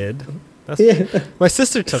themselves. We did. My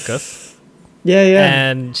sister took us. Yeah.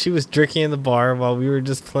 And she was drinking in the bar while we were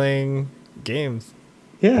just playing games.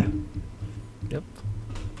 Yeah.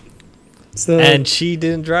 So And she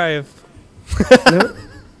didn't drive. nope.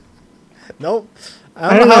 Nope.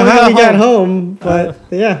 I don't know how we got home, but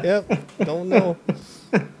yeah. Yep. Don't know.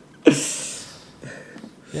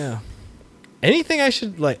 Yeah. Anything I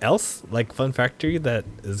should else fun factory that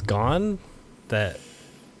is gone that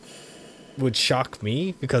would shock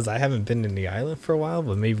me because I haven't been in the island for a while,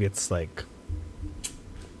 but maybe it's like.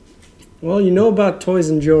 Well, you know about Toys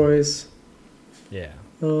and Joys. Yeah.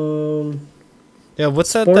 Yeah.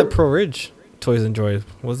 What's that Pro Ridge Toys and Joys?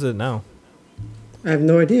 What's it now? I have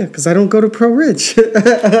no idea because I don't go to Pro Ridge.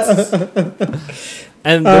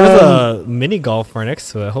 And there's a mini golf right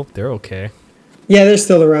next to it. I hope they're okay. Yeah, they're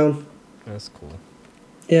still around. That's cool.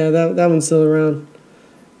 Yeah, that one's still around.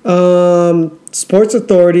 Sports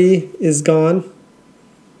Authority is gone.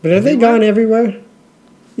 But have they gone everywhere?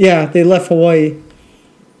 Yeah, they left Hawaii.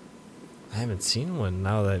 I haven't seen one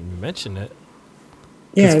now that you mention it.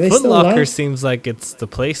 Yeah, they Foot still Locker alive? seems like it's the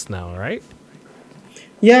place now, right?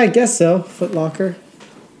 Yeah, I guess so. Foot Locker.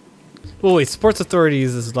 Well, wait, Sports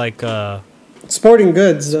Authorities is like Sporting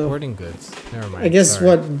Goods, though. Sporting Goods. Never mind. I guess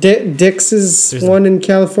sorry. what Dick's is There's one in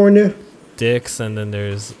California. Dick's, and then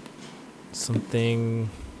there's something.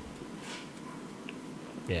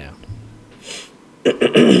 Yeah.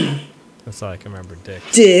 That's all I can remember.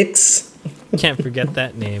 Dick's. Can't forget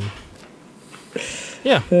that name.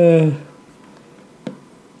 Yeah.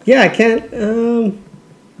 Yeah, I can't.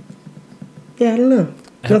 Yeah, I don't know.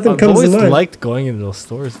 Nothing I've comes to always mind. liked going into those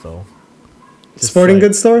stores, though. Just Sporting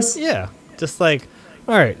goods stores? Yeah. Just like,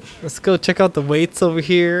 all right, let's go check out the weights over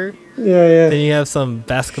here. Yeah. Then you have some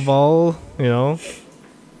basketball, and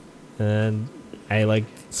I like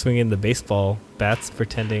swinging the baseball bats,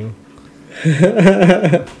 pretending.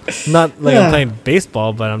 Not like I'm playing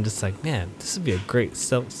baseball, but I'm just like, man, this would be a great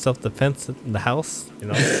self defense in the house.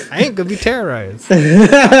 I ain't gonna be terrorized.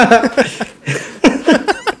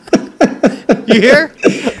 You hear?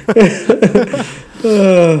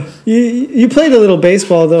 You played a little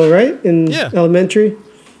baseball though, right? In elementary.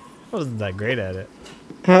 I wasn't that great at it.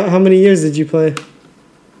 How many years did you play?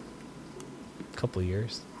 A couple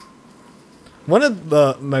years. One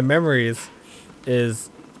of my memories is,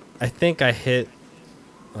 I think I hit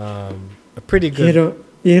a pretty good.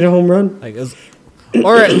 You hit a home run. Like it was,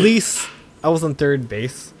 or at least I was on third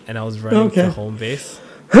base and I was running to home base.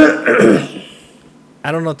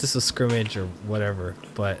 I don't know if this was scrimmage or whatever,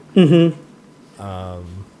 but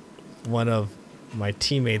one of my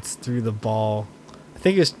teammates threw the ball. I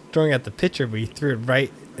think he was throwing at the pitcher, but he threw it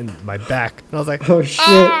right in my back, and I was like, "Oh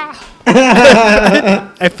shit!"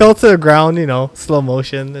 I fell to the ground, slow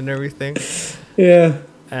motion and everything. Yeah,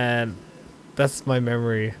 and that's my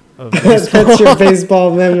memory of baseball. That's your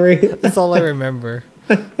baseball memory. That's all I remember.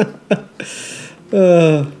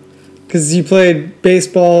 Because you played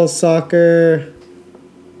baseball, soccer,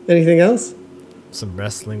 anything else? Some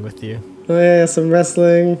wrestling with you. Oh yeah, some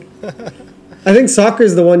wrestling. I think soccer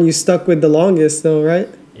is the one you stuck with the longest, though, right?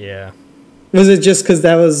 Yeah. Was it just because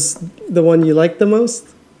that was the one you liked the most?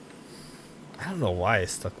 I don't know why I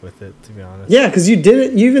stuck with it, to be honest. Yeah, because you did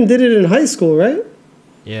it. You even did it in high school, right?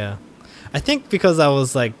 Yeah. I think because I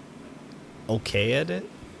was like okay at it.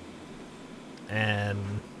 And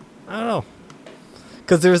I don't know.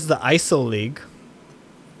 Because there was the ISO league.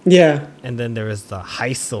 Yeah. And then there was the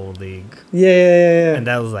HISO league. Yeah. And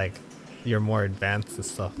that was like, you're more advanced and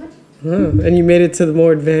stuff. And you made it to the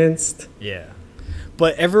more advanced. Yeah.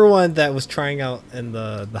 But everyone that was trying out in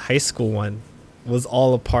the high school one was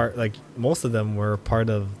all a part, like most of them were a part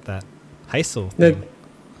of that HISO thing.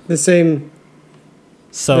 The same.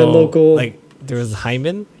 So, the local. like, there was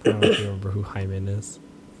Hyman. I don't know if you remember who Hyman is.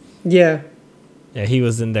 Yeah. Yeah, he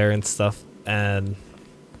was in there and stuff. And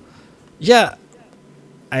yeah,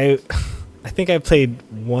 I think I played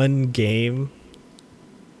one game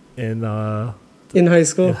in high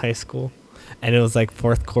school. In high school, and it was like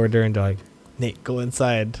fourth quarter, and they're like, "Nate, go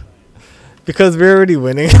inside," because we're already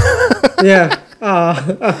winning. Yeah.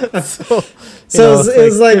 So it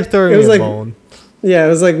was like yeah, it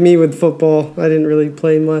was like me with football. I didn't really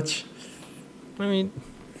play much. I mean,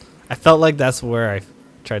 I felt like that's where I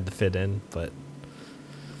tried to fit in, but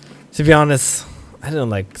to be honest, I didn't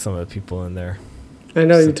like some of the people in there. I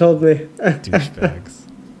know, you told me. Douchebags.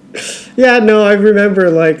 Yeah, no, I remember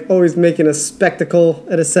like always making a spectacle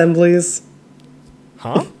at assemblies.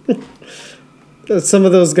 Huh? Some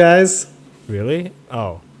of those guys. Really?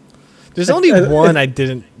 Oh. There's only one I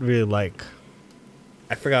didn't really like.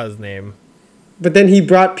 I forgot his name. But then he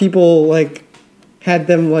brought people, like, had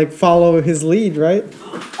them like follow his lead, right?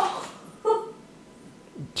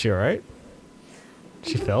 She alright?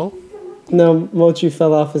 She fell? No, Mochi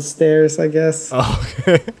fell off his stairs, I guess. Oh,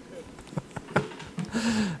 okay.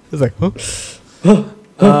 It's like,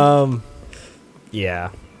 yeah,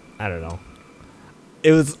 I don't know.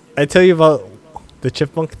 It was. I tell you about the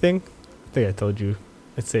chipmunk thing. I think I told you.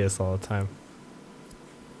 I say this all the time.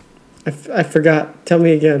 I forgot. Tell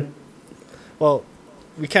me again. Well,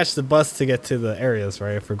 we catch the bus to get to the areas,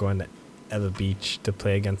 right? If we're going to Eva Beach to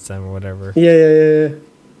play against them or whatever. Yeah.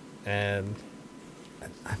 And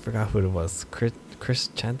I forgot who it was. Chris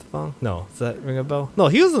Chantafong? No, does that ring a bell? No,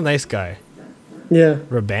 he was a nice guy. Yeah.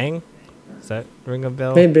 Rabang? Does that ring a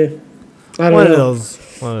bell? Maybe. I don't know. One of those.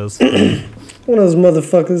 One of those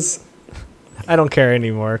motherfuckers. I don't care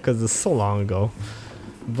anymore because it's so long ago.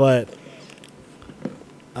 But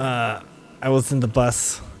I was in the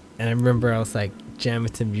bus and I remember I was like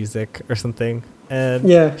jamming to music or something.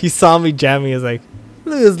 And he saw me jamming. He was like,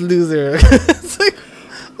 loser. It's like,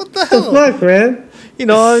 what the hell? What the fuck, man? You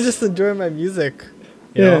know, I'm just enjoying my music.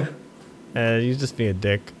 You know? And he's just being a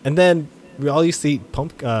dick. And then we all used to eat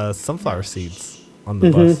sunflower seeds on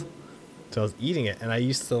the bus. So I was eating it. And I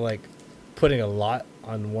used to like putting a lot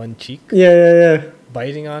on one cheek. Yeah.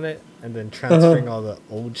 Biting on it. And then transferring all the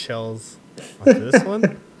old shells onto this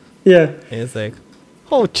one. Yeah. And it's like,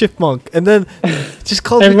 oh, chipmunk. And then just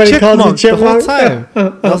called me Everybody chipmunk, calls you chipmunk the whole time.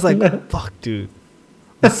 I was like, fuck, dude.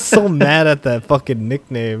 I'm so mad at that fucking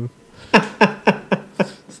nickname.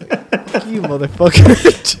 It's like, fuck you,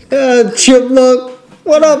 motherfucker. Chipmunk.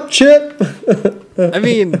 What up, Chip? I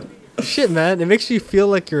mean, shit, man. It makes you feel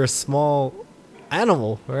like you're a small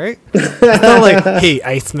animal, right? It's not like, hey,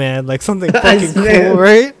 Iceman, like something fucking Iceman. cool,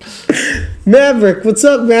 right? Maverick. What's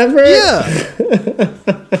up, Maverick? Yeah.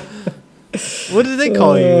 What did they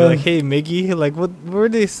call you? Like, hey, Miggy? Like, what were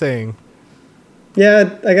they saying?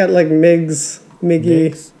 Yeah, I got like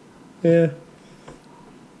Miggy. Yeah.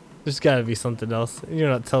 There's gotta be something else. You're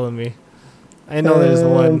not telling me. I know there's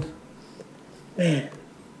one. Man.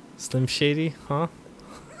 Slim Shady, huh?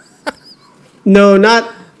 No,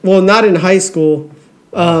 not in high school.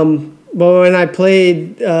 But when I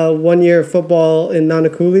played 1 year of football in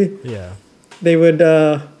Nanakuli, they would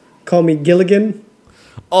call me Gilligan.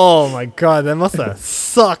 Oh my god, that must have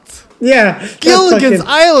sucked. Yeah. Gilligan's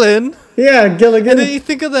Island? Yeah, Gilligan. And then you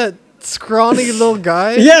think of that scrawny little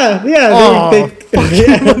guy? Yeah. Oh,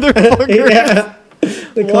 motherfucker. Yeah.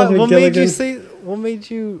 They called me Gilligan. What made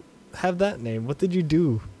you have that name? What did you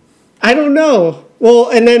do? I don't know. Well,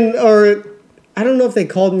 I don't know if they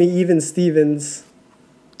called me even Stevens.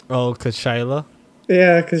 Oh, because Shyla?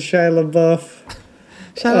 Yeah, because Shia LaBeouf.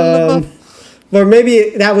 Shia LaBeouf. Or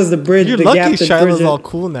maybe that was the bridge. You're the lucky gap that Shyla's all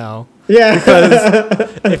cool now. Yeah.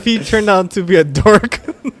 Because if he turned out to be a dork.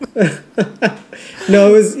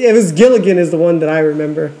 No, it was Gilligan is the one that I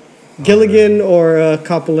remember. Gilligan or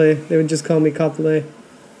Kapolei. They would just call me Kapolei.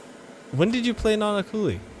 When did you play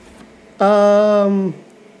Nanakuli?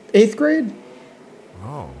 8th grade.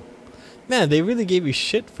 Oh. Man, they really gave you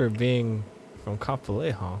shit for being from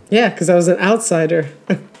Kapolei, huh? Yeah, because I was an outsider.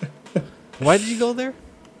 Why did you go there?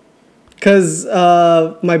 Because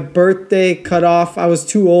my birthday cut off. I was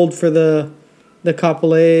too old for the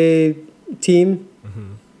Kapolei team.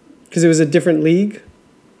 Because it was a different league.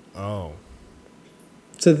 Oh.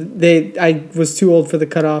 So I was too old for the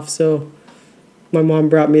cutoff, so my mom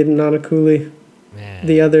brought me to Nanakuli. Man.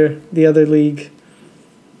 The other league.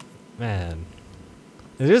 Man.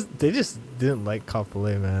 They just didn't like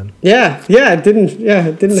Kapolei, man. Yeah, it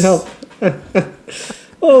didn't help.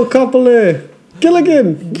 Oh, Kapolei.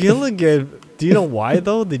 Gilligan. Do you know why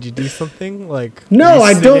though? Did you do something like? No,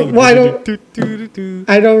 I don't. Well,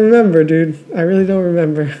 I don't remember, dude. I really don't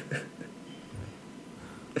remember.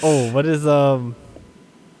 Oh, what is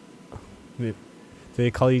Did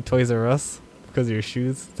they call you Toys R Us because of your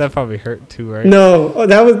shoes? That probably hurt too, right? No,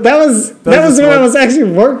 that was when I was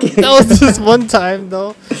actually working. That was just one time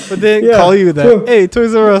though, but they didn't call you that. Hey,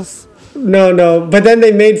 Toys R Us. No. But then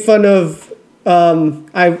they made fun of.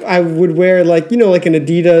 I would wear like an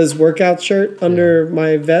Adidas workout shirt under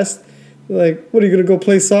my vest. Like, what are you gonna go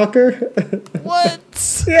play soccer? What?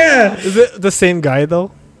 Yeah. Is it the same guy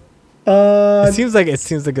though? It seems like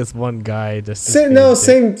it's one guy.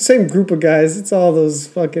 Same group of guys. It's all those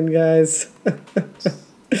fucking guys.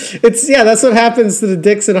 That's what happens to the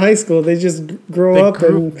dicks in high school. They just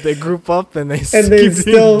they group up and they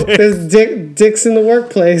still there's dicks in the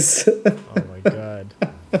workplace. Oh my god.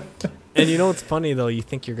 And you know what's funny though? You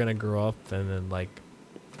think you're gonna grow up and then like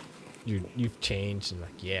you've changed and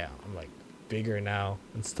like I'm like bigger now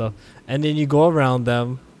and stuff. And then you go around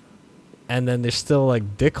them and then they're still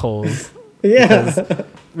like dickholes. Yeah.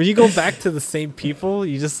 When you go back to the same people,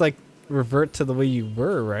 you just like revert to the way you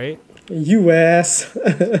were, right? You ass.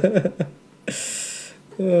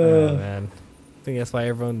 Oh man. I think that's why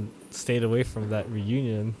everyone stayed away from that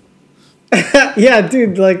reunion. Yeah,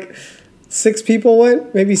 dude, like 6 people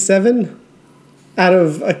went, maybe 7 out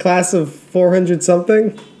of a class of 400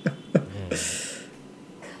 something.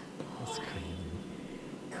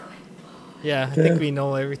 Yeah, I think we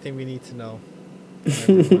know everything we need to know.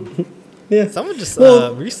 Everyone. Yeah. Someone just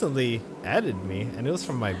recently added me, and it was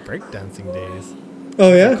from my breakdancing days.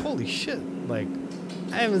 Oh, yeah? Like, holy shit. Like,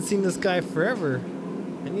 I haven't seen this guy forever.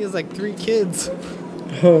 And he has like 3 kids.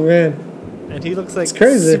 Oh, man. And he looks like It's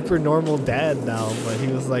crazy. super normal dad now, but he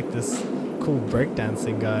was like this cool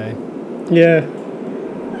breakdancing guy. Yeah.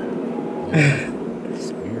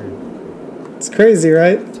 It's weird. It's crazy,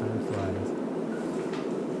 right? Time flies.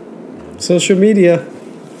 Social media.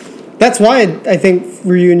 That's why I think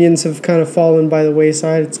reunions have kind of fallen by the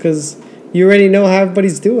wayside. It's because you already know how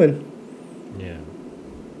everybody's doing. Yeah.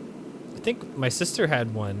 I think my sister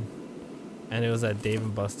had one, and it was at Dave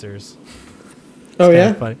and Buster's. Oh,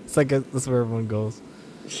 yeah? Funny. It's like that's where everyone goes.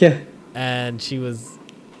 Yeah. And she was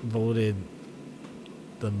voted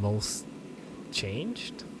the most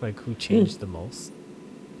changed. Like, who changed the most?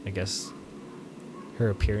 I guess her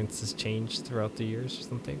appearance has changed throughout the years or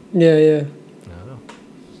something. Yeah, yeah. I don't know.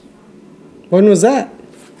 When was that?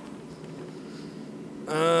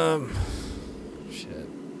 Shit.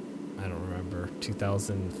 I don't remember.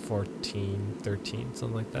 2014, 13,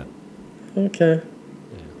 something like that. Okay.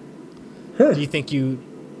 Yeah. Huh. Do you think you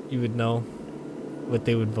would know what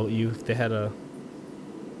they would vote you if they had a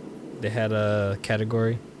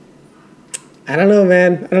category? I don't know,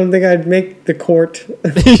 man. I don't think I'd make the court.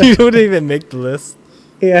 You wouldn't even make the list.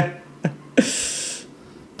 Yeah.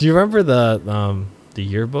 Do you remember the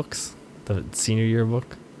yearbooks, the senior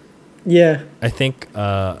yearbook? Yeah. I think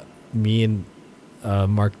me and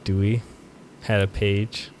Mark Dewey had a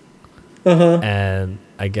page, and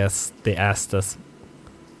I guess they asked us,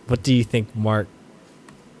 "What do you think Mark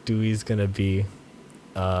Dewey's gonna be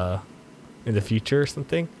in the future or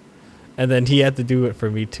something?" And then he had to do it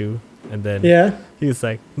for me too. And then he was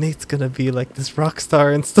like, "Nate's gonna be like this rock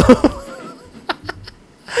star and stuff."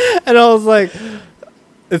 And I was like,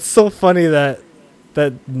 it's so funny that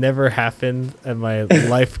never happened, and my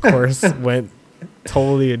life course went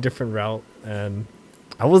totally a different route, and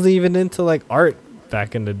I wasn't even into like art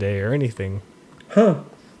back in the day or anything. Huh.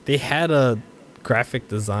 They had a graphic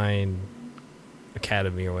design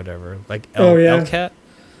academy or whatever, like LCAT,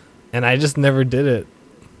 and I just never did it,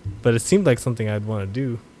 but it seemed like something I'd want to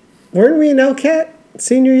do. Weren't we in LCAT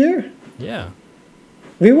senior year? Yeah.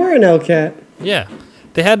 We were in LCAT. Yeah.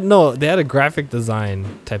 They had a graphic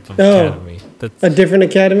design type of academy. That's a different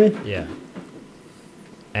academy? Yeah.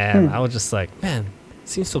 And I was just like, man, it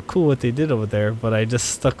seems so cool what they did over there, but I just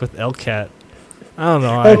stuck with LCAT. I don't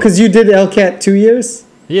know. Oh, because you did LCAT 2 years?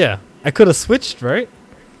 Yeah. I could have switched, right?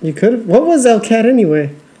 You could have? What was LCAT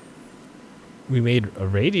anyway? We made a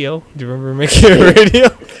radio. Do you remember making a radio?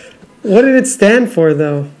 What did it stand for,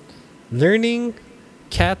 though? Learning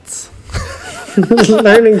cats.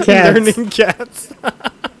 Learning cats. Learning cats.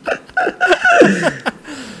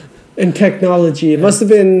 And technology. It must have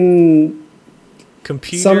been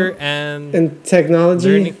computer and technology.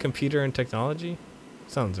 Learning computer and technology.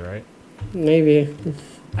 Sounds right. Maybe.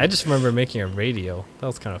 I just remember making a radio. That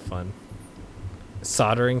was kind of fun.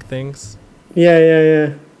 Soldering things.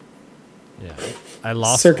 Yeah. Yeah. I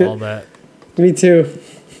lost all that. Me too.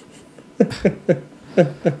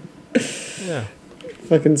 Yeah.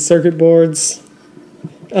 Fucking circuit boards.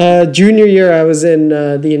 Junior year, I was in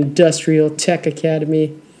the Industrial Tech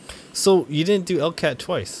Academy. So you didn't do LCAT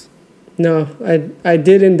twice? No, I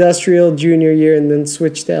did industrial junior year and then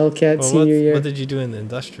switched to LCAT senior year. What did you do in the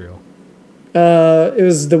industrial? It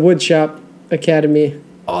was the woodshop academy.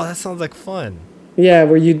 Oh, that sounds like fun. Yeah,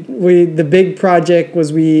 the big project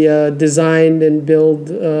was we designed and build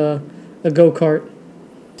a go-kart.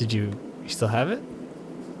 Did you still have it?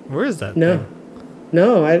 Where is that? No. thing?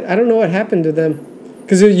 No, I don't know what happened to them.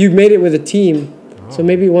 Because you made it with a team. Oh. So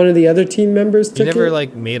maybe one of the other team members took it. You never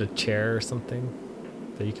like made a chair or something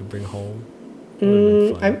that you could bring home?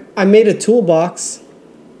 I made a toolbox.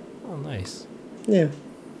 Oh, nice. Yeah.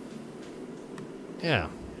 Yeah.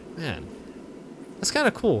 Man. That's kind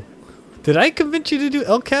of cool. Did I convince you to do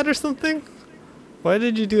LCAT or something? Why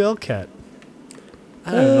did you do LCAT?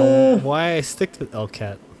 I don't know why I stick with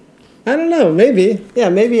LCAT. I don't know. Maybe. Yeah,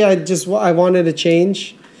 maybe I wanted to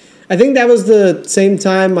change. I think that was the same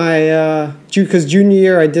time because junior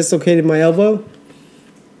year I dislocated my elbow.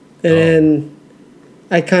 And then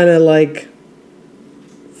I kind of like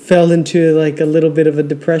fell into like a little bit of a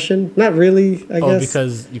depression. Not really, I guess. Oh,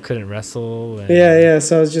 because you couldn't wrestle? And yeah.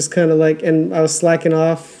 So I was just kind of like, and I was slacking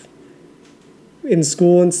off in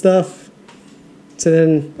school and stuff. So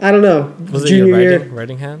then, I don't know. Was it your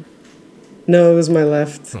writing hand? No, it was my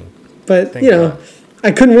left. But, Thank you know, God.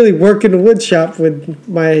 I couldn't really work in a wood shop with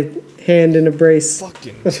my hand in a brace.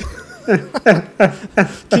 Fucking.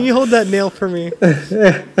 Can you hold that nail for me?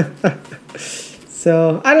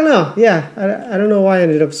 So, I don't know. Yeah, I don't know why I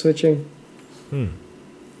ended up switching.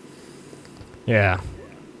 Yeah.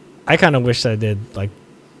 I kind of wish I did, like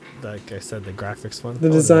I said, the graphics one. The That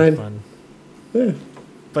would've been design. fun. Yeah.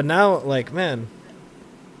 But now, like, man,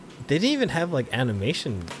 they didn't even have, like,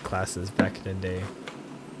 animation classes back in the day.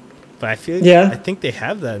 But I feel I think they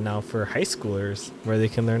have that now for high schoolers where they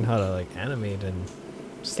can learn how to, like, animate and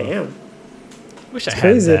stuff. Damn. Wish I It's had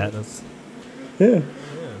crazy. that. That's, Yeah.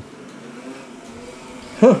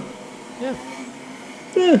 Huh. yeah.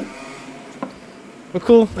 Yeah. Well,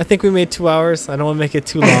 cool. I think we made 2 hours. I don't want to make it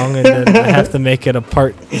too long, and then I have to make it a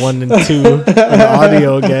part 1 and 2 on the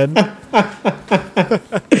audio again.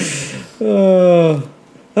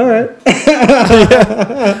 All right.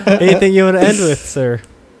 Anything you want to end with, sir,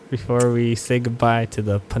 before we say goodbye to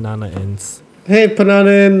the Panana Inns? Hey,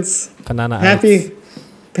 Pananans. Panana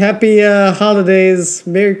Happy holidays.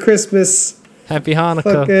 Merry Christmas. Happy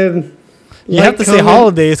Hanukkah. Fucking. You have to say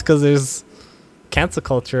holidays because there's cancel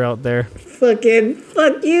culture out there. Fucking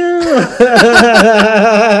fuck you.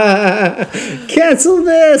 Cancel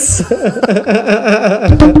this.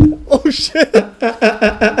 Oh shit.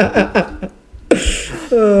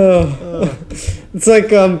 It's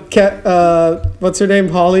like what's her name?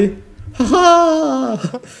 Holly. Ha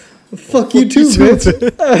ha. Fuck you too, bitch.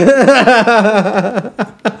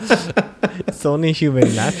 It's only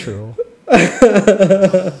human natural.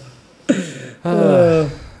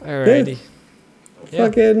 Alrighty. Yeah.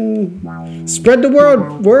 Fucking spread the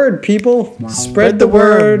word, people. Spread the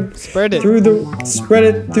word. Spread it. Spread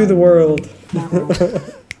it through the world.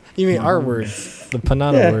 You mean our words, the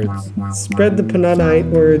Panana words. Spread the Pananite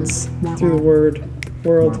words through the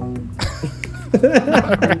world.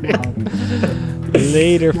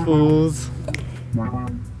 Later, fools.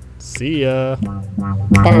 See ya.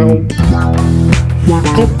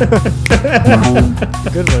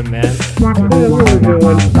 Good one, man. That's what we're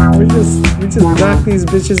doing. We just knock these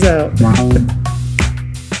bitches out.